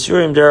the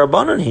Isurim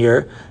D'Rabbanan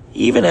here,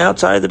 even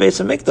outside of the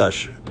Beis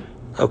Hamikdash.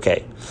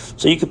 Okay,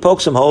 so you could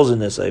poke some holes in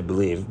this, I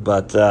believe,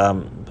 but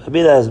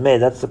be that as it may,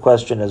 that's the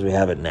question as we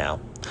have it now.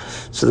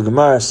 So the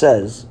Gemara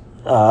says,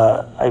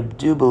 I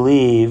do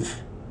believe,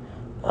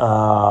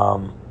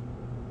 okay,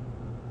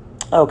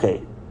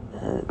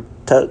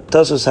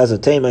 Tosfos has a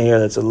tema here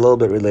that's a little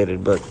bit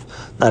related, but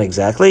not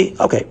exactly.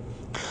 Okay.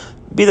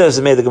 Be that as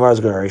it may, the Gemara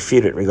is going to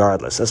refute it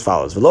regardless, as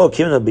follows. V'lo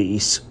kimna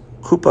be'is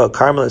kupa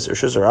karmelis or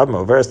shus rabim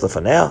overes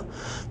lefanea.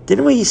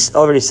 Didn't we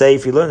already say,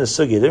 if you learn the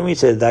sugya, didn't we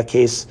say that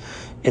case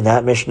in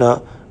that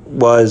Mishnah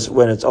was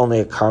when it's only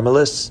a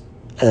karmelis,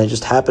 and it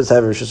just happens to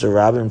have a Rosh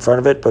Hashanah in front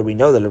of it, but we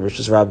know that a Rosh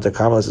Hashanah to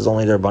Karmelis is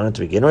only their abundant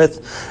to begin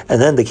with,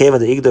 and then they came at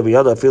the Igda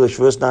B'Yada Afilu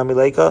Shvus Nami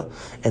Leika,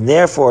 and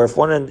therefore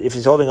if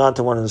he's holding on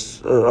to one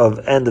of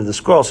end of the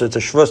scroll, so it's a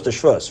Shvus to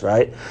Shvus,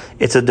 right?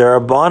 It's a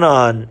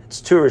Darabanan,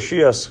 it's two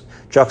Rishiyos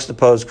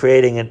juxtapose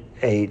creating an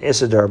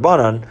Issa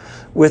Darabanan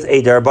with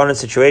a Darabanan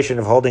situation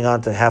of holding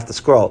on to half the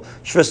scroll.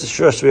 Shvus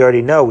Shvus we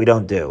already know we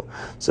don't do.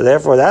 So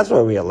therefore that's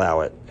why we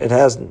allow it. It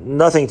has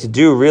nothing to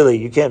do really,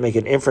 you can't make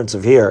an inference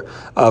of here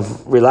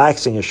of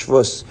relaxing a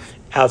Shvus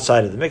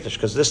outside of the Mikdash,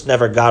 because this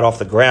never got off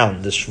the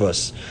ground, this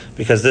Shvus,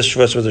 because this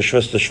Shvus was a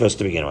Shvus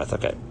to begin with.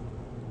 Okay.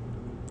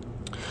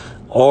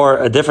 Or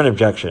a different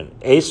objection,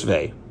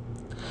 Esvei.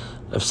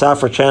 If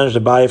Safra challenged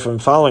Abaye from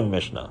following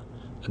Mishnah,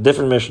 a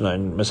different Mishnah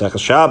in Masechah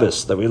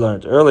Shabbos that we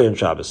learned earlier in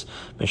Shabbos.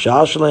 But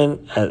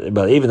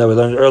even though we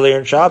learned earlier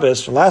in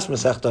Shabbos from last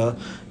Masechta,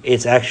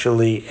 it's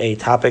actually a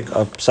topic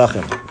of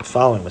Pesachim,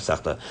 following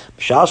Masechta.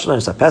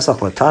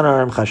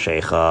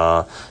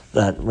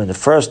 That when the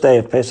first day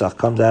of Pesach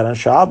comes out on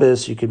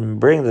Shabbos, you can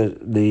bring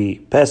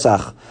the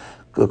Pesach,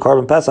 the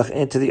Korban Pesach,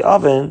 into the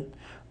oven,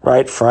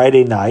 right,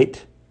 Friday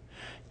night,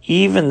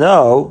 even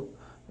though,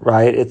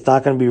 right, it's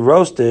not going to be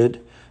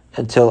roasted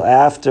until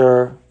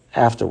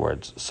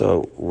afterwards.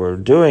 So we're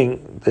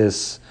doing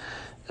this,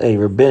 a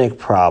rabbinic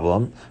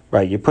problem,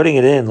 right? You're putting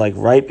it in like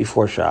right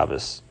before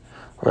Shabbos,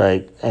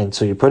 right? And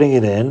so you're putting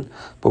it in,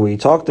 but we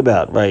talked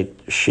about, right,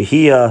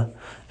 Shehiyah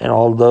and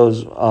all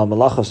those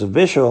malachos of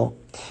Bishul.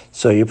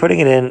 So you're putting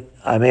it in,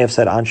 I may have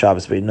said on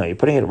Shabbos, but no, you're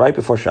putting it right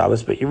before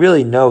Shabbos, but you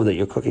really know that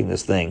you're cooking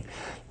this thing,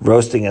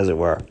 roasting as it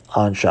were,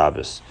 on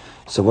Shabbos.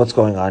 So what's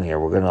going on here?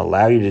 We're going to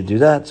allow you to do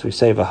that. So we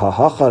say,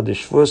 V'hahacha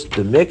d'shvus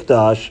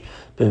d'mikdash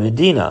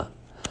b'medina.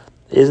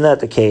 Isn't that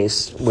the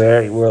case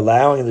where we're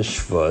allowing the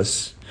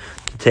shvus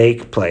to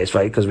take place,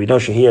 right? Because we know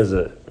Shehiyah is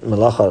a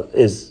malacha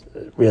is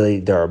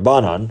really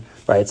derabanan,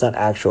 right? It's not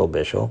actual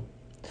bishul,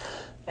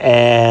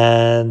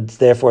 and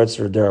therefore it's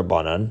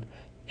derabanan,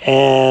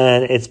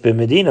 and it's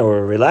b'medina.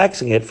 We're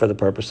relaxing it for the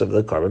purpose of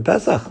the Korban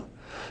Pesach,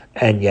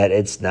 and yet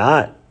it's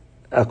not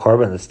a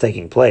korban that's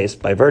taking place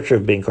by virtue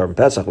of being Korban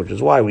Pesach, which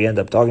is why we end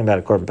up talking about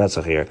a Korban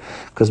Pesach here,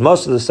 because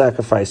most of the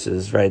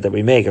sacrifices, right, that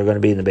we make are going to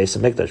be in the base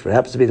of Mikdash. What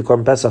happens to be the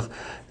Korban Pesach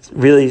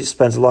really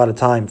spends a lot of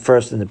time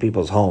first in the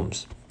people's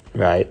homes,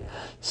 right?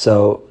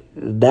 So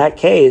in that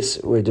case,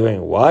 we're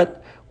doing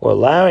what? We're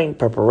allowing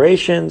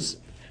preparations,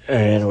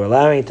 and we're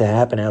allowing it to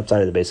happen outside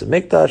of the base of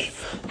Mikdash,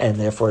 and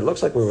therefore it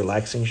looks like we're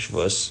relaxing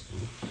Shvus,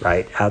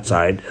 right,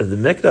 outside of the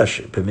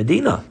Mikdash,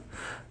 B'Medina.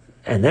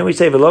 And then we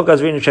say V'lo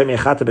gazrin Hashem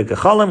yechata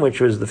b'gechalim, which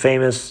was the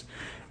famous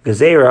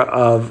gezerah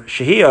of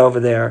Shehiyah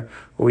over there,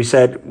 where we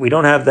said we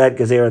don't have that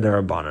gezerah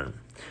derabanan.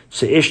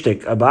 So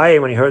Ishtik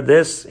Abaye, when he heard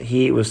this,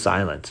 he was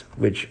silent,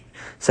 which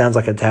sounds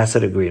like a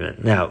tacit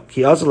agreement. Now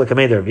he also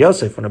l'kamei Rav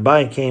Yosef, when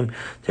Abaye came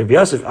to Rav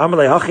Yosef,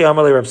 Amalei Hachi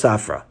Amalei Rav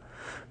Safra,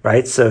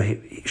 right? So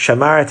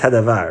Shamar et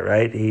hadavar,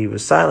 right? He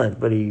was silent,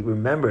 but he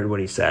remembered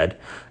what he said,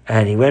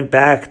 and he went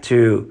back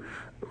to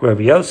Rav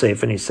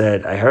Yosef and he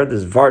said, I heard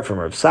this vart from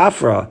Rav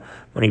Safra.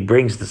 When he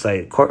brings this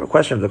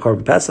question of the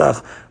Korban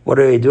Pesach, what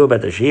do I do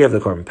about the Shehiyah of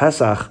the Korban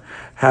Pesach?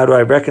 How do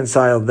I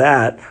reconcile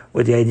that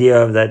with the idea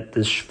of that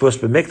the Shvus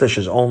b'Mikdash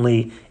is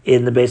only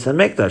in the base of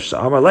the Mikdash? So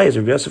Amar Lei,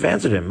 Rav Yosef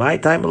answered him, my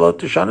time alot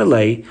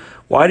Tushanalei,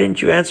 why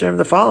didn't you answer him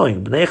the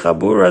following? B'nei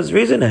Chabura's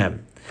reason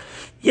him.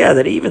 Yeah,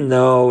 that even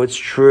though it's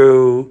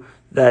true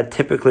that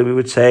typically we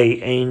would say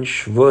Ein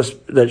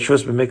Shvus, that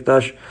Shvus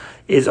b'Mikdash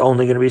is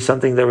only going to be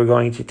something that we're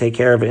going to take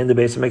care of in the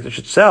base of Mikdash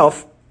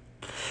itself,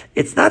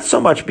 it's not so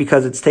much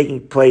because it's taking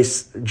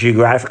place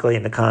geographically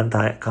in the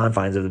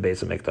confines of the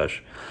base of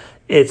Mikdash.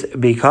 It's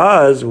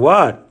because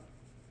what?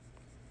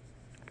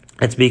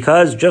 It's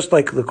because just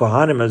like the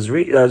Kohanim as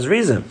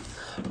reason,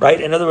 right?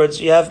 In other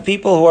words, you have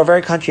people who are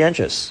very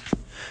conscientious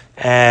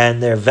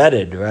and they're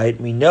vetted, right?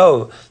 We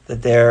know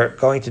that they're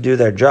going to do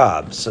their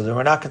job, so that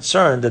we're not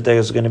concerned that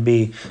there's going to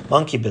be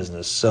monkey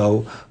business.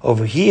 So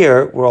over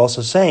here, we're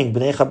also saying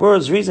B'nei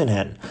Chabura's reason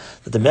that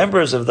the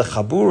members of the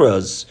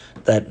Chaburas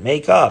that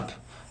make up,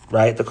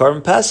 right, the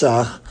Korban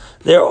Pesach,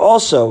 they're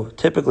also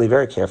typically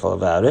very careful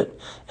about it,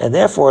 and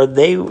therefore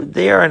they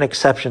are an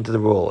exception to the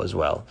rule as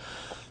well.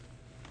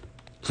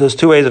 So there's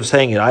two ways of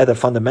saying it: either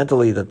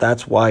fundamentally that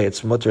that's why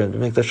it's mutter in the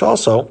Mikdash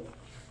also,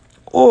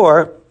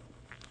 or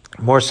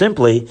more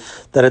simply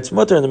that it's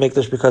mutter in the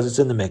Mikdash because it's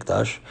in the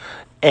Mikdash,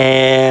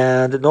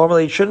 and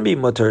normally it shouldn't be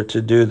mutter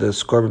to do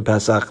this Korban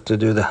Pesach, to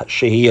do the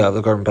Shehiyah of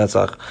the Korban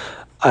Pesach,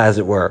 as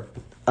it were.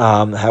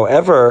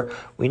 However,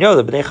 we know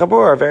that B'nei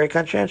Chabur are very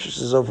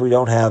conscientious as if we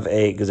don't have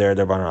a Gezerah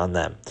Derabanan on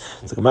them.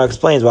 So Gemara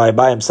explains why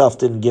Abaye himself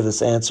didn't give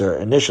this answer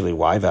initially.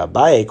 Why?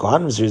 Abaye,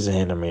 Kohanim's reason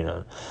in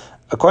Amina.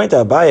 According to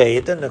Abaye,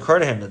 it didn't occur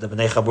to him that the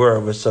B'nei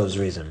Chabur was So's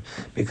reason,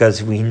 because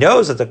he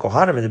knows that the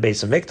Kohanim in the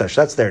base of Mikdash,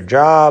 that's their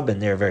job, and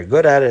they're very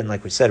good at it, and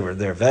like we said,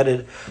 they're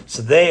vetted,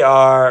 so they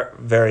are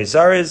very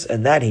zariz,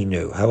 and that he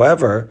knew.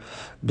 However,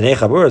 B'nei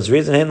Chabur's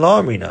reason in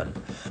Lo Amrinan.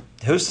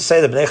 Who's to say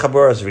that B'nei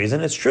Chabura's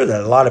reason? It's true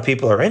that a lot of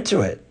people are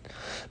into it.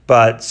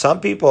 But some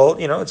people,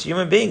 it's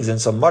human beings, and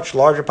it's a much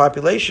larger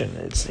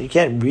population. You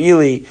can't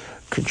really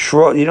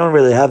control, you don't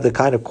really have the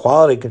kind of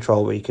quality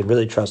control where you can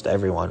really trust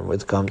everyone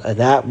with comes. And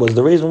that was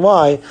the reason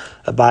why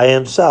Abaye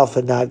himself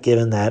had not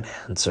given that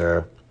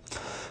answer.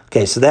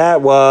 Okay, so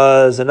that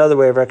was another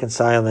way of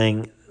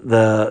reconciling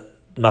the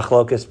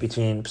machlokas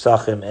between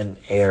Pesachim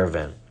and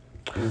Erevin.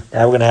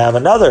 Now we're going to have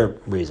another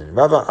reason,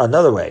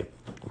 another way.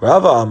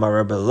 Rava Amar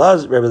Rabbi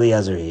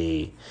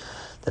Eliezer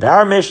that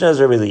our Mishnah is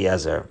Rabbi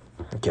Eliezer.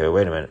 Okay,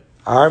 wait a minute.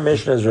 Our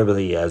Mishnah is Rabbi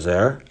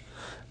Eliezer,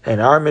 and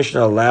our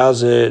Mishnah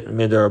allows it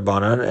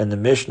midarabanan, and the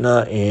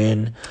Mishnah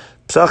in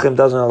Pesachim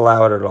doesn't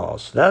allow it at all.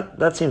 So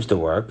that seems to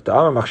work. The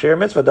Amar Machshir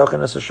Mitzvah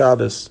Dochanas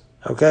Shabbos.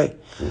 Okay.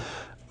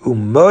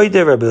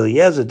 Umoide Rabbi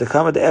Eliezer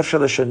dekama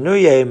de'efshal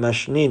shanuye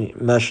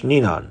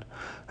mashninan.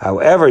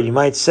 However, you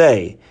might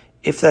say,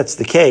 if that's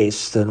the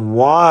case, then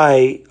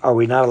why are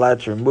we not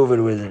allowed to remove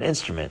it with an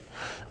instrument?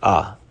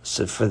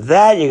 So for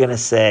that, you're going to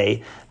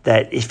say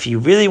that if you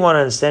really want to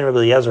understand Rabbi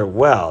Eliezer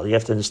well, you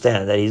have to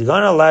understand that he's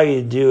going to allow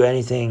you to do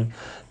anything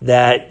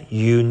that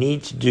you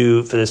need to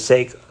do for the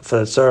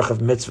tzarech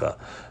of mitzvah.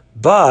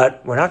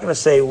 But we're not going to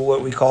say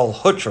what we call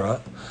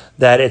hutra,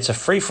 that it's a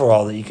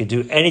free-for-all, that you could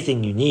do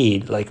anything you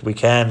need, like we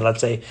can,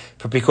 let's say,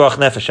 for pikuach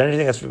nefesh.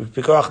 Anything that's for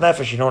pikuach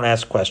nefesh, you don't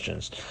ask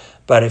questions.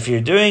 But if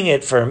you're doing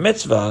it for a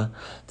mitzvah,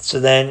 so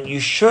then you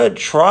should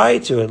try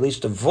to at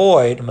least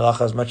avoid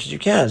melacha as much as you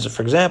can. So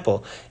for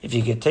example, if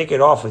you could take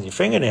it off with your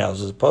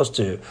fingernails as opposed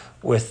to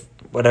with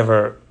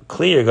whatever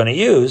kli you're going to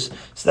use,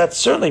 so that's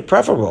certainly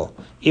preferable,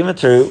 even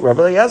to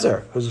Rabbi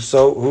Eliezer,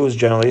 who's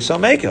generally so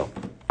mekel.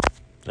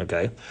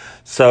 Okay,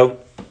 so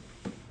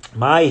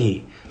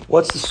Maihi,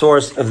 what's the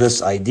source of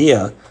this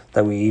idea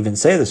that we even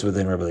say this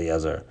within Rabbi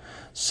Eliezer?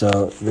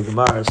 So the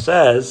Gemara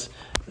says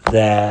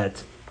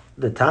that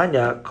the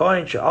Tanya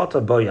Kohen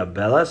she'alta bo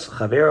yabelas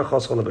chavera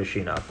choschol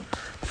b'shinav,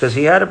 because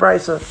he had a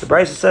brisa. The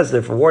brisa says that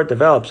if a wart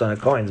develops on a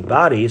Kohen's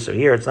body, so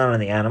here it's not on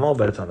the animal,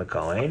 but it's on the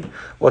Kohen.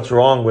 What's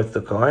wrong with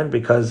the Kohen?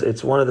 Because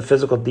it's one of the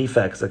physical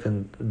defects that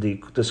can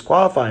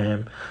disqualify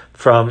him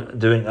from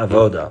doing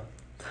avoda.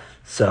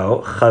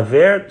 So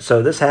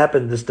this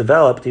happened. This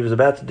developed. He was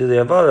about to do the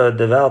avoda.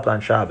 Developed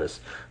on Shabbos.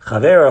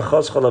 Chavera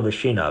choschol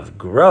b'shinav,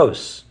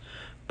 gross,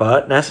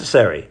 but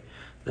necessary.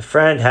 The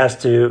friend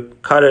has to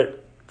cut it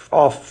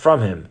off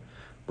from him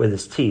with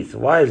his teeth.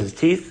 Why is his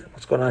teeth?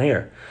 What's going on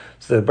here?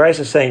 So the Bryce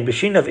is saying,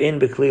 B'shinav in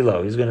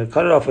beklilo. He's going to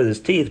cut it off with his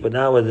teeth, but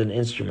not with an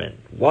instrument.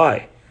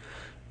 Why?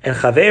 And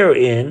chaveru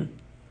in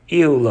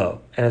ihulo.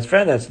 And his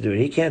friend has to do it.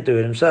 He can't do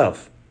it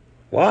himself.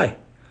 Why?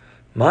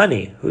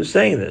 Mani. Who's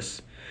saying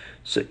this?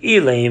 So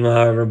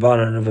Ilema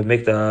Rabbanan of a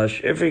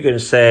Mikdash, if you're going to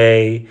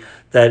say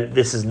that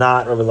this is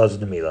not Rabbi Elazar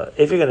Demila,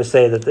 if you're going to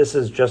say that this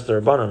is just the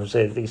Rabbanan who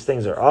say that these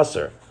things are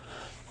aser,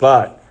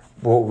 but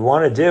what we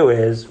want to do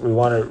is we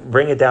want to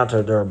bring it down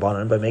to the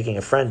Rabbanan by making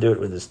a friend do it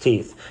with his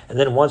teeth. And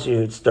then once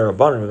it's the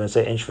Rabbanan, we're going to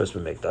say Ein Shvus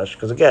B'Mikdash.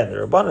 Because again, the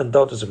Rabbanan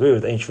don't disagree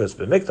with Ein Shvus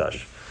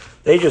B'Mikdash.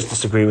 They just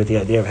disagree with the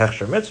idea of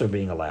Hechsher Mitzvah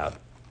being allowed.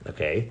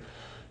 Okay?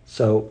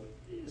 So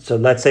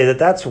let's say that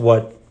that's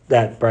what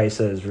that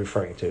brisa is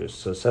referring to.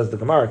 So it says the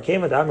Gemara,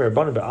 Kema D'Amir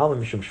Rabbanan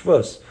B'Alma Mishum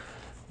Shvus,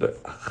 but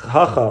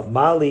Hacha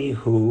Mali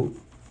Hu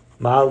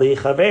Mali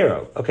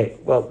Chavero. Okay,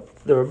 well,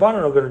 the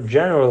Rabbanan are going to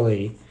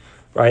generally,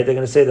 right, they're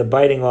going to say that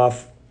biting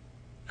off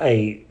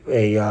a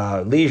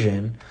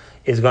lesion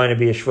is going to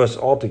be a shvus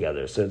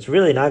altogether. So it's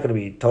really not going to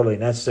be totally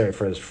necessary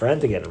for his friend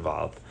to get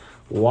involved.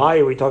 Why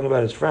are we talking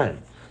about his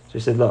friend? So he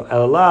said, look,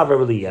 Elalav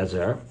Rabbi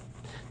Eliezer,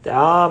 the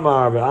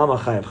Amar B'Alma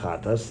Chayav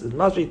Chatas, it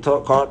must be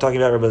talking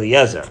about Rabbi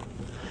Eliezer.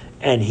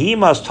 And he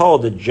must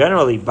hold that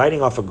generally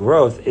biting off a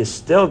growth is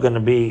still going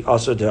to be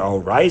also the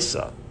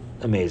Oraisa,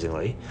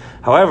 amazingly.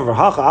 However,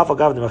 V'Hacha Afal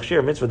Gav the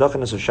Machshir Mitzvah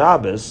Dochanas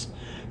Shabbos,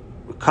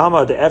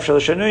 Kama the Efshel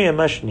Shanuya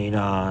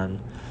Mashninan.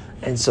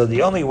 And so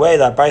the only way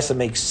that brisa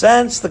makes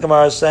sense, the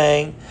Gemara is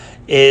saying,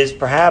 is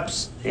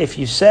perhaps if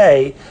you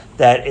say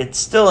that it's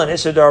still an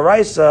Issur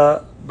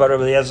D'Oraisa, but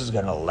Rabbi Eliezer is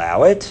going to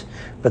allow it.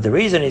 But the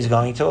reason he's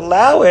going to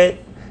allow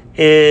it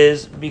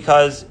is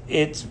because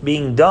it's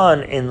being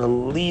done in the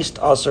least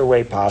usher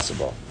way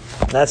possible.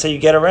 And that's how you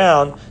get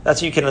around,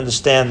 that's how you can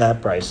understand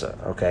that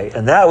brisa, okay?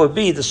 And that would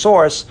be the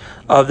source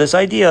of this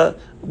idea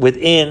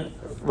within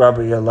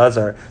Rabbi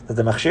Elazar, that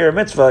the Machshir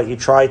Mitzvah, you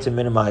try to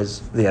minimize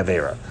the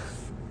Avera.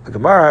 The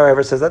Gemara,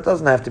 however, says that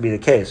doesn't have to be the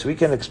case. We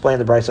can explain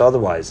the brisa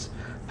otherwise.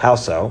 How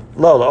so?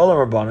 Lo,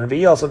 la'olam Rabbanan,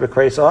 v'yosel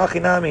b'kreis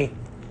hachinami.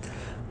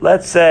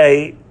 Let's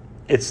say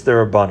it's the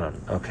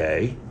Rabbanan,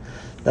 okay?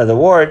 Now the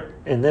wart,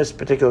 in this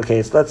particular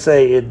case, let's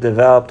say it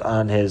developed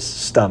on his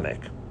stomach,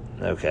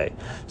 okay?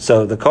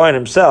 So the Kohen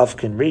himself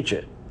can reach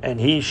it, and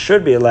he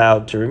should be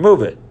allowed to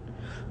remove it,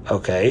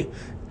 okay?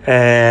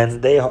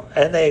 And they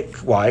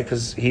why?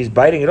 Because he's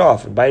biting it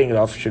off, and biting it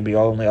off should be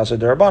only also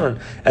the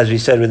Rabbanan, as we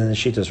said within the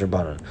Shitas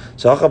Rabbanan.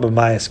 So Acha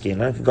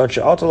b'Mayaskin, Gon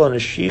she'altalo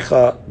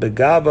neshicha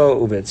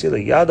begabo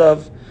uvetzila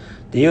yadav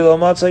diulo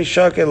matzay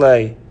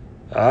shakelei.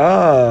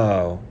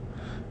 Oh,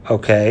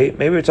 okay.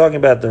 Maybe we're talking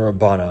about the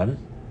Rabbanan,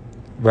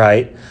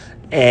 right?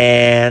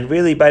 And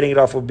really biting it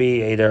off would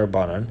be a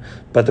Rabbanan.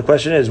 But the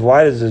question is,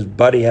 why does his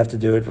buddy have to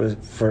do it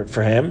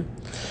for him?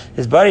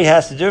 His buddy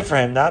has to do it for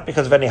him, not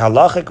because of any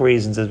halachic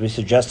reasons, as we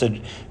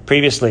suggested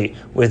previously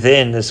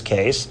within this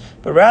case,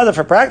 but rather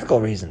for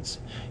practical reasons.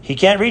 He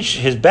can't reach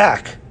his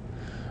back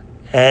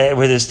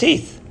with his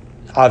teeth,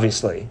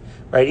 obviously.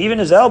 Right? Even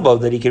his elbow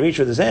that he can reach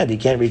with his hand, he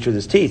can't reach with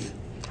his teeth.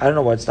 I don't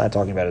know why it's not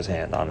talking about his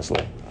hand,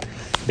 honestly.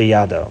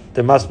 biyado.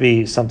 There must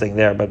be something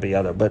there, but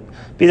biyado. But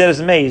be that as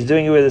it may, he's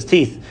doing it with his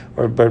teeth,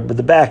 but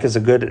the back is a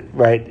good,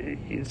 right?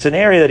 It's an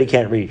area that he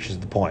can't reach, is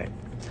the point.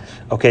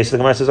 Okay, so the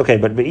Gemara says, okay,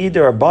 but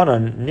either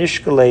abanon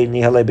nishkale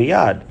nihale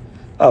biyad.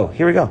 Oh,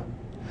 here we go.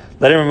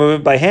 Let him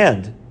remove it by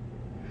hand,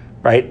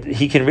 right?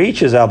 He can reach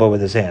his elbow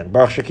with his hand.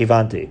 Baruch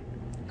shekivanti.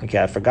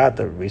 Okay, I forgot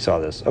that we saw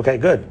this. Okay,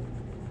 good.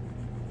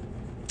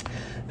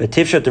 But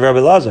tifshat to Rabbi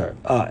Lazar,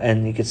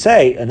 and you could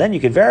say, and then you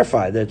could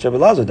verify that it's Rabbi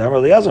Lazar, Damar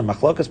Eliezer,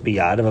 machlokas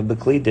biyad of a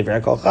bekli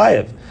divrei kol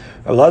chayev.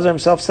 Rabbi Lazar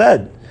himself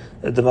said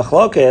that the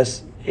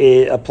machlokas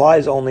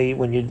applies only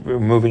when you're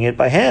removing it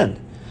by hand.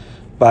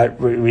 But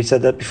we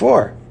said that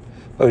before.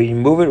 But when you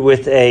move it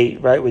with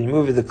when you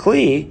move it with the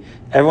kli,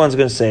 everyone's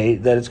going to say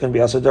that it's going to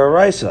be also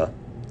daraisa.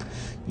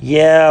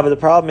 Yeah, but the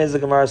problem is the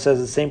Gemara says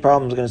the same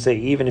problem is going to say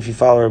even if you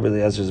follow Rabbi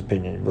Eliezer's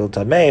opinion.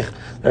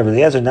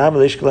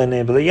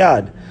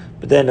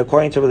 But then,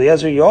 according to Rabbi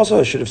Eliezer, you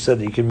also should have said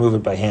that you can move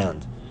it by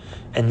hand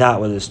and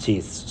not with his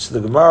teeth. So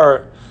the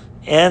Gemara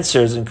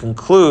answers and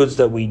concludes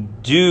that we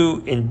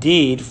do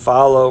indeed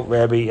follow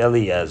Rabbi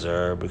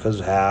Eliezer. Because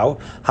how?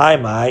 Hi,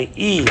 my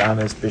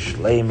amis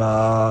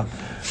bishlema.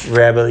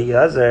 Rabbi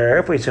Eliezer.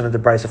 If we assume that the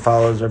Brisa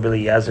follows Rabbi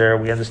Eliezer,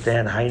 we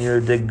understand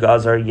Hainu de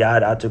Gazar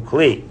Yad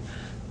Atukli.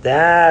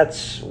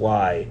 That's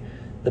why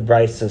the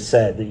Brisa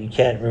said that you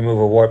can't remove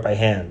a wart by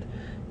hand,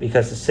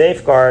 because to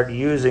safeguard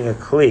using a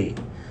kli,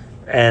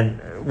 and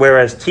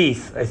whereas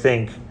teeth, I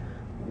think,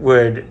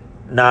 would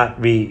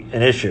not be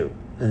an issue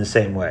in the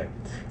same way.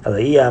 But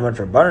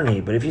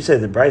if you say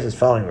the Brisa is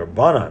following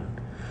Rabbanan,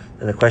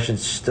 then the question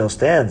still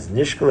stands.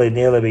 Nishkale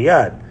ne'ele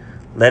biyad.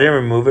 Let him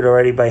remove it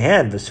already by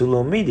hand.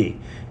 V'sulu midi.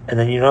 And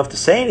then you don't have to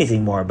say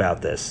anything more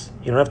about this.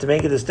 You don't have to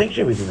make a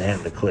distinction between the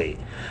hand and the kli.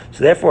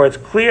 So therefore, it's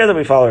clear that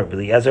we follow Rabbi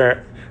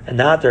Eliezer and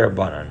not the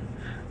Rabbanan,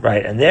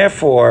 right? And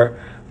therefore,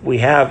 we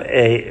have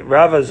a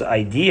Rava's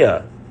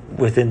idea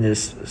within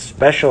this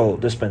special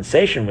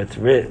dispensation with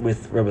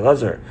Rabbi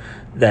Eliezer,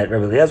 that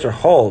Rabbi Eliezer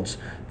holds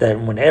that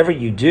whenever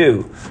you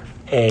do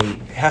a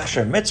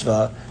hechsher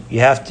mitzvah, you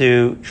have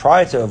to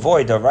try to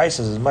avoid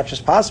daraisas as much as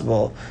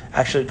possible.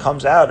 Actually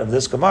comes out of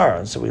this Gemara.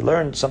 And so we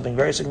learned something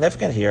very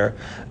significant here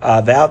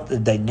about the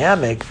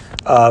dynamic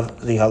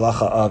of the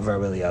halacha of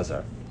Rabbi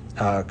Eliezer.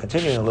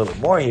 Continuing a little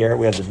more here,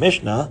 we have the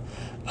Mishnah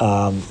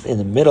in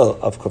the middle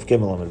of Kuf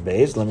Gimel Amud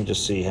Beis. Let me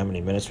just see how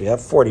many minutes we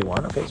have.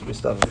 41. Okay, so we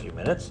still have a few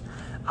minutes.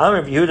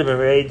 Amar Yehuda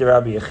b'Rei de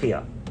Rabbi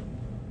Yechia.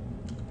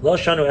 Lo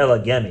shanu ela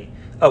gemi.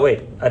 Oh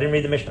wait, I didn't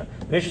read the Mishnah.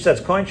 The Mishnah says,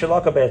 Kohen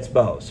shalaka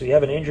be'etzbo. So you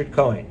have an injured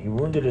Kohen. He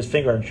wounded his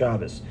finger on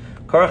Shabbos.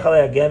 Korach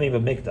alei agemi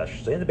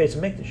b'mikdash. So in the base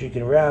of Mikdash, you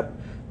can wrap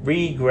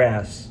reed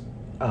grass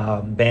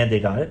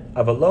Band-Aid on it.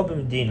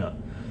 Avalobim dina.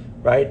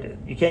 Right?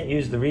 You can't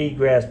use the reed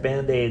grass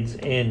Band-Aids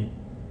in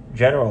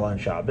general on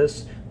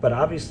Shabbos, but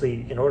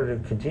obviously in order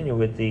to continue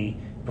with the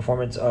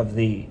performance of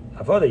the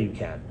avoda you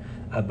can.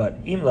 But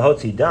im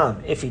lahotzi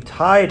dam, if he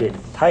tied it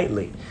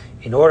tightly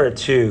in order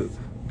to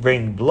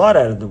bring blood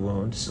out of the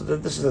wound, so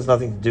that this has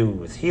nothing to do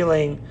with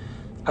healing.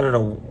 I don't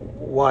know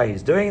why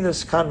he's doing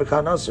this. Kan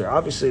v'kan osir.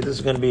 Obviously, this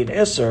is going to be an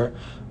isser,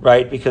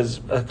 right?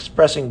 Because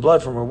expressing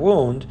blood from a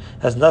wound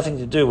has nothing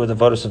to do with the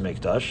avodas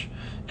mikdash,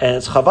 and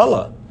it's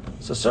chavala.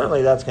 So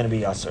certainly that's going to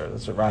be asur.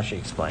 That's what Rashi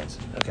explains.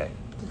 Okay.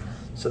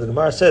 So the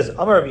Gemara says,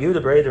 Amar Rabbi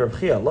Yehuda b'Rei de Rabbi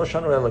Chia, lo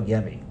shanu ela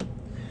gemi.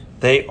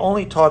 They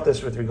only taught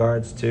this with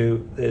regards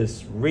to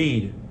this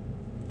reed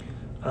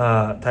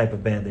type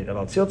of Band-Aid.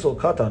 About tziltzul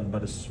katan,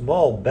 but a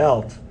small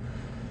belt.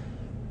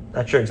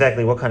 Not sure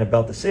exactly what kind of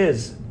belt this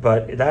is,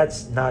 but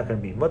that's not going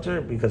to be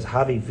mutter because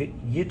havi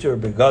yitur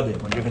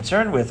begadim. What you're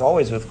concerned with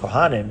always with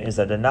kohanim is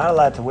that they're not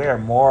allowed to wear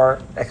more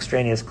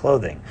extraneous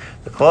clothing.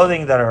 The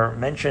clothing that are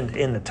mentioned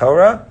in the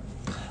Torah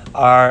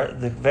are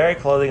the very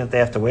clothing that they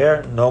have to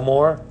wear, no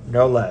more,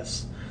 no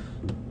less.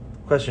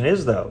 Question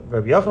is though,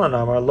 Rabbi Yochanan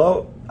Amar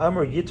lo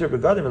Amar yitur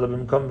begadim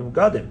elabim kom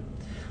begadim.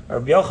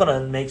 Rabbi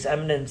Yochanan makes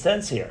eminent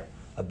sense here.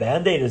 A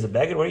Band-Aid is a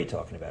beged? What are you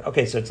talking about?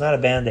 Okay, so it's not a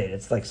Band-Aid.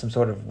 It's like some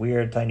sort of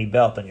weird tiny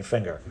belt on your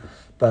finger.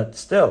 But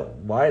still,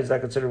 why is that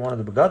considered one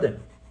of the begadim?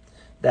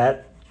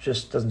 That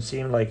just doesn't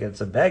seem like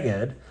it's a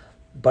beged.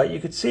 But you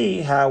could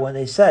see how when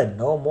they said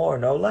no more,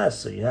 no less,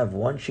 so you have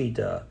one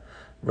shita,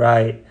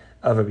 right,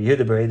 of Rabbi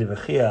Yehuda b'Rei de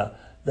Rabbi Chia,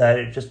 that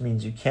it just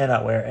means you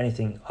cannot wear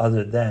anything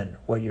other than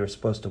what you're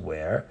supposed to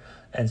wear.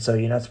 And so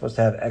you're not supposed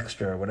to have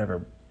extra or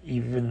whatever,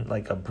 even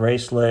like a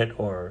bracelet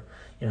or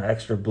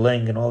extra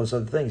bling and all those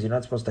other things. You're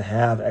not supposed to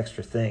have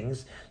extra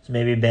things. So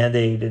maybe a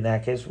Band-Aid in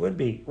that case would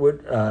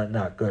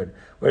not good.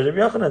 Whereas Rabbi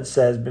Yochanan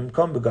says,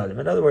 bimkom begadim.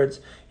 In other words,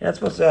 you're not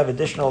supposed to have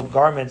additional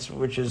garments,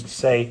 which is to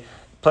say,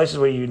 places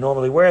where you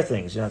normally wear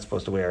things. You're not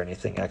supposed to wear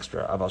anything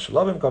extra. Aval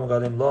shalom bimkom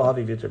begadim, lo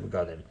havi vitur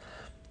begadim.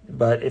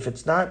 But if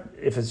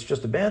it's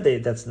just a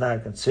Band-Aid, that's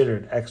not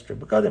considered extra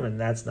begadim, and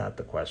that's not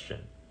the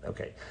question.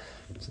 Okay.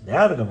 So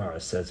now the Gemara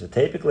says,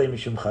 typically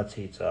mishum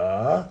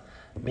chatzitza.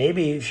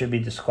 Maybe you should be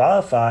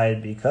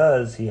disqualified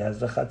because he has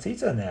the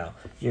chatzitza now.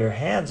 Your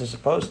hands are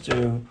supposed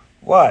to,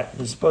 what?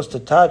 They're supposed to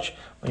touch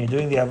when you're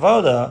doing the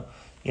avoda.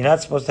 You're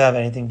not supposed to have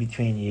anything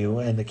between you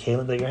and the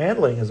kalim that you're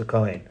handling as a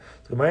kohen.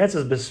 So the Gemara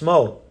says,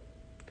 bismol.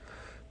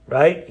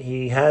 right?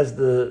 He has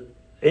the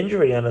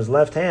injury on his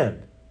left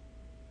hand.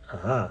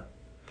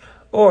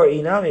 Or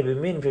inami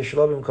b'min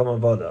v'shalobim kol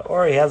avoda.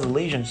 Or he has a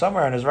lesion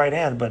somewhere on his right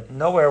hand, but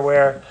nowhere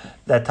where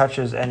that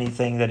touches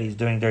anything that he's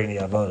doing during the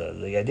avoda.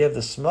 The idea of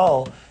the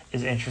small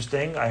is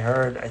interesting.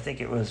 I think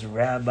it was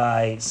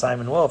Rabbi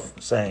Simon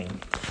Wolf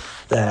saying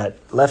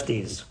that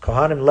lefties,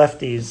 Kohanim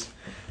lefties,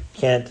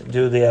 can't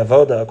do the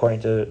avoda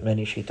according to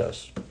many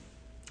shitos.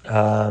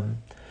 Leviim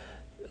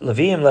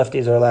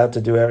lefties are allowed to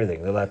do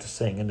everything. They're allowed to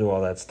sing and do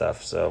all that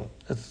stuff. So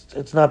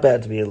it's not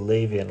bad to be a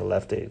Levi and a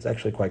lefty. It's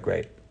actually quite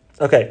great.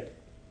 Okay.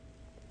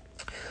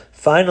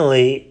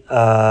 Finally,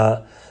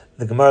 the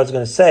Gemara is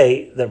going to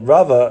say that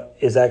Rava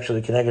is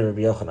actually connected to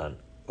Rabbi Yochanan.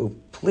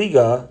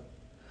 Upliga,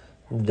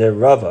 the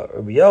Rava,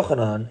 Rabbi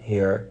Yochanan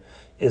here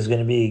is going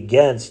to be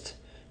against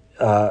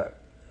Rava.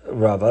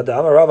 The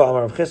Amar Rava,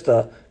 Amar Rav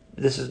Chisda.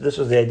 This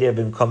was the idea of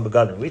Bimkom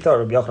Begadim. We thought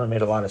Rabbi Yochanan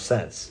made a lot of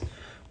sense.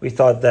 We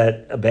thought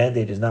that a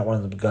band-aid is not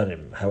one of the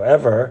Begadim.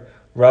 However,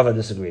 Rava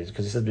disagrees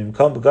because he said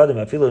Bimkom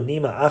Begadim afilu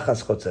nima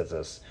achas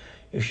chotzetzos.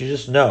 You should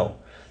just know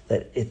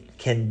that it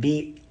can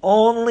be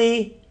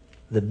only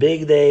the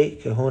big day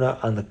kahuna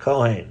on the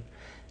Kohen.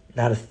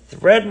 Not a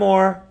thread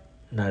more,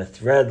 not a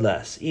thread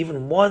less.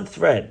 Even one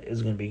thread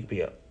is going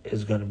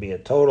to be a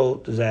total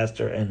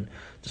disaster and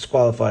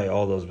disqualify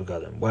all those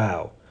begadim.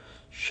 Wow.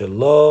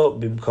 Shelo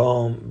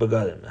bimkom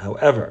begadim.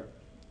 However,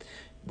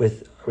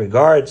 with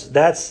regards,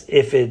 that's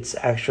if it's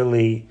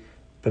actually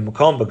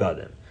bimkom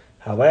begadim.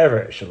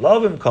 However,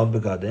 shelo bimkom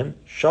begadim,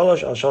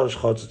 shalosh al shalosh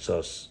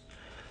chotzitzos.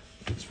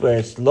 It's where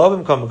it's lo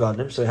bimkom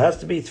begadim, so it has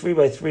to be 3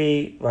 by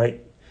 3,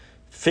 right?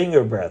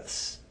 Finger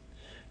breadths,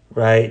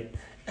 right?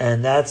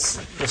 And that's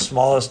the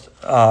smallest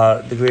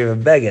degree of a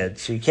beged.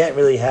 So you can't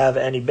really have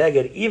any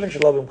beged, even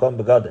shalom b'kom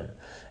begadim.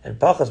 And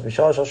pachas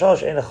b'shalosh al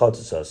shalosh ain't a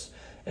chotzitzos.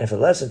 And if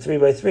it's less than 3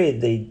 by 3,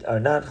 they are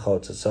not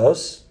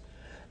chotzitzos,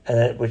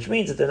 and which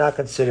means that they're not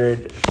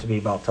considered to be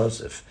bal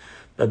tosif.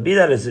 But be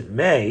that as it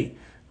may,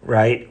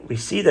 right? We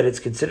see that it's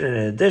considered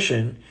an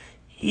addition,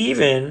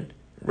 even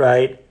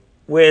right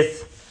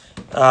with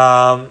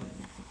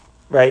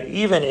right,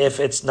 even if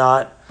it's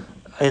not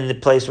in the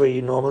place where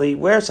you normally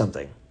wear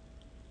something.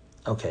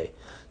 Okay.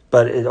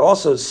 But it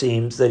also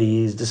seems that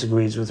he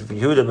disagrees with Rav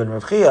Yehuda ben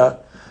Rav Chia,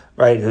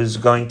 right, who's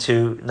going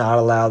to not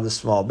allow the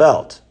small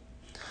belt.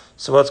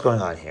 So what's going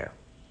on here?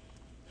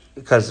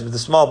 Because the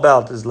small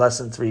belt is less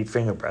than 3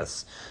 finger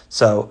breadths.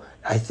 So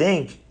I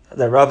think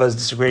that Rava is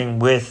disagreeing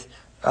with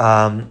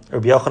Rabbi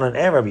Yochanan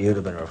and Rabbi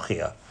Yehuda ben Rav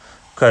Chia.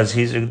 Because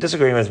he's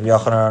disagreeing with Rabbi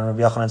Yochanan, and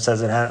Rabbi Yochanan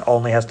says it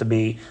only has to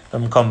be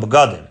B'mkom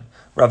Begadim.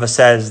 Rava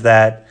says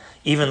that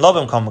even lo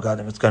b'mkom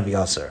begadim, it's going to be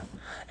aser.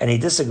 And he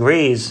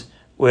disagrees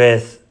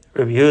with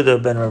Rabbi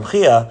Yehuda ben Rav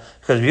Chia,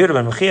 because Rabbi Yehuda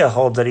ben Rav Chia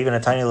holds that even a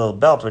tiny little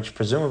belt, which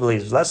presumably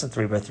is less than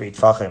 3 by 3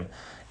 tfachim,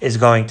 is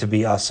going to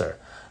be aser.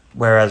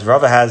 Whereas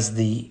Rava has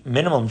the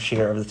minimum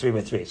share of the 3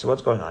 by 3. So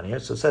what's going on here?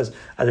 So it says,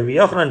 Rabbi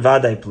Yochanan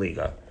vadai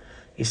pliga.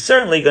 He's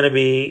certainly going to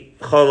be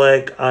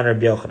cholek on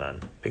Rabbi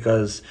Yochanan,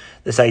 because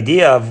this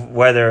idea of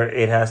whether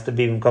it has to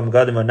be b'mkom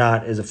begadim or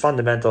not is a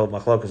fundamental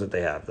machlokas that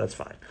they have. That's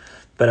fine.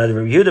 But as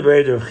Rabbi Yehuda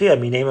ben Rav Chia,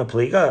 minema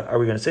pliga, are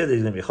we going to say that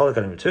he's going to be cholek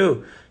on him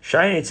too?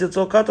 Shiny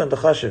tziltzol katan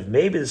t'chashiv.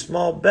 Maybe the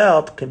small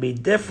belt can be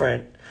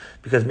different,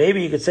 because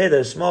maybe you could say that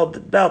a small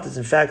belt is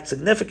in fact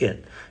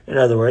significant. In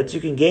other words,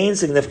 you can gain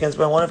significance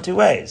by one of 2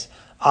 ways.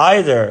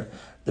 Either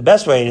the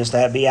best way is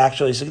to be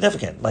actually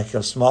significant, like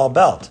a small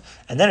belt,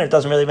 and then it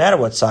doesn't really matter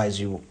what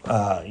size you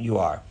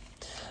are.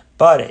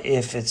 But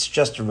if it's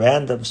just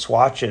random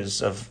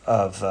swatches of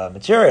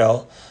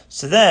material,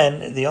 so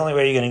then the only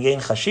way you're going to gain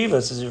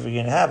chashivas is if you're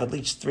going to have at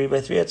least 3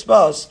 by 3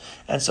 etzbos,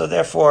 and so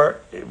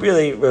therefore,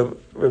 really, Rabbi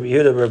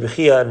Yehuda, Rabbi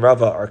Chia, and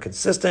Rava are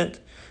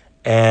consistent,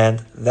 and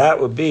that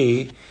would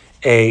be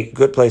a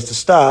good place to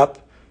stop.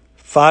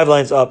 5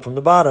 lines up from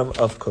the bottom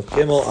of Kuf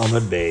Gimel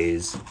Amud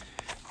Beis.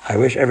 I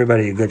wish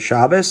everybody a good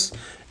Shabbos,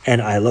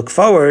 and I look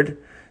forward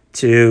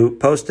to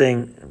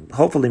posting,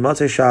 hopefully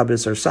Motzei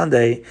Shabbos or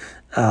Sunday,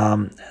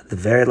 the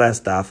very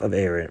last daf of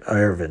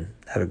Eruvin.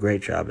 Have a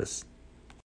great Shabbos.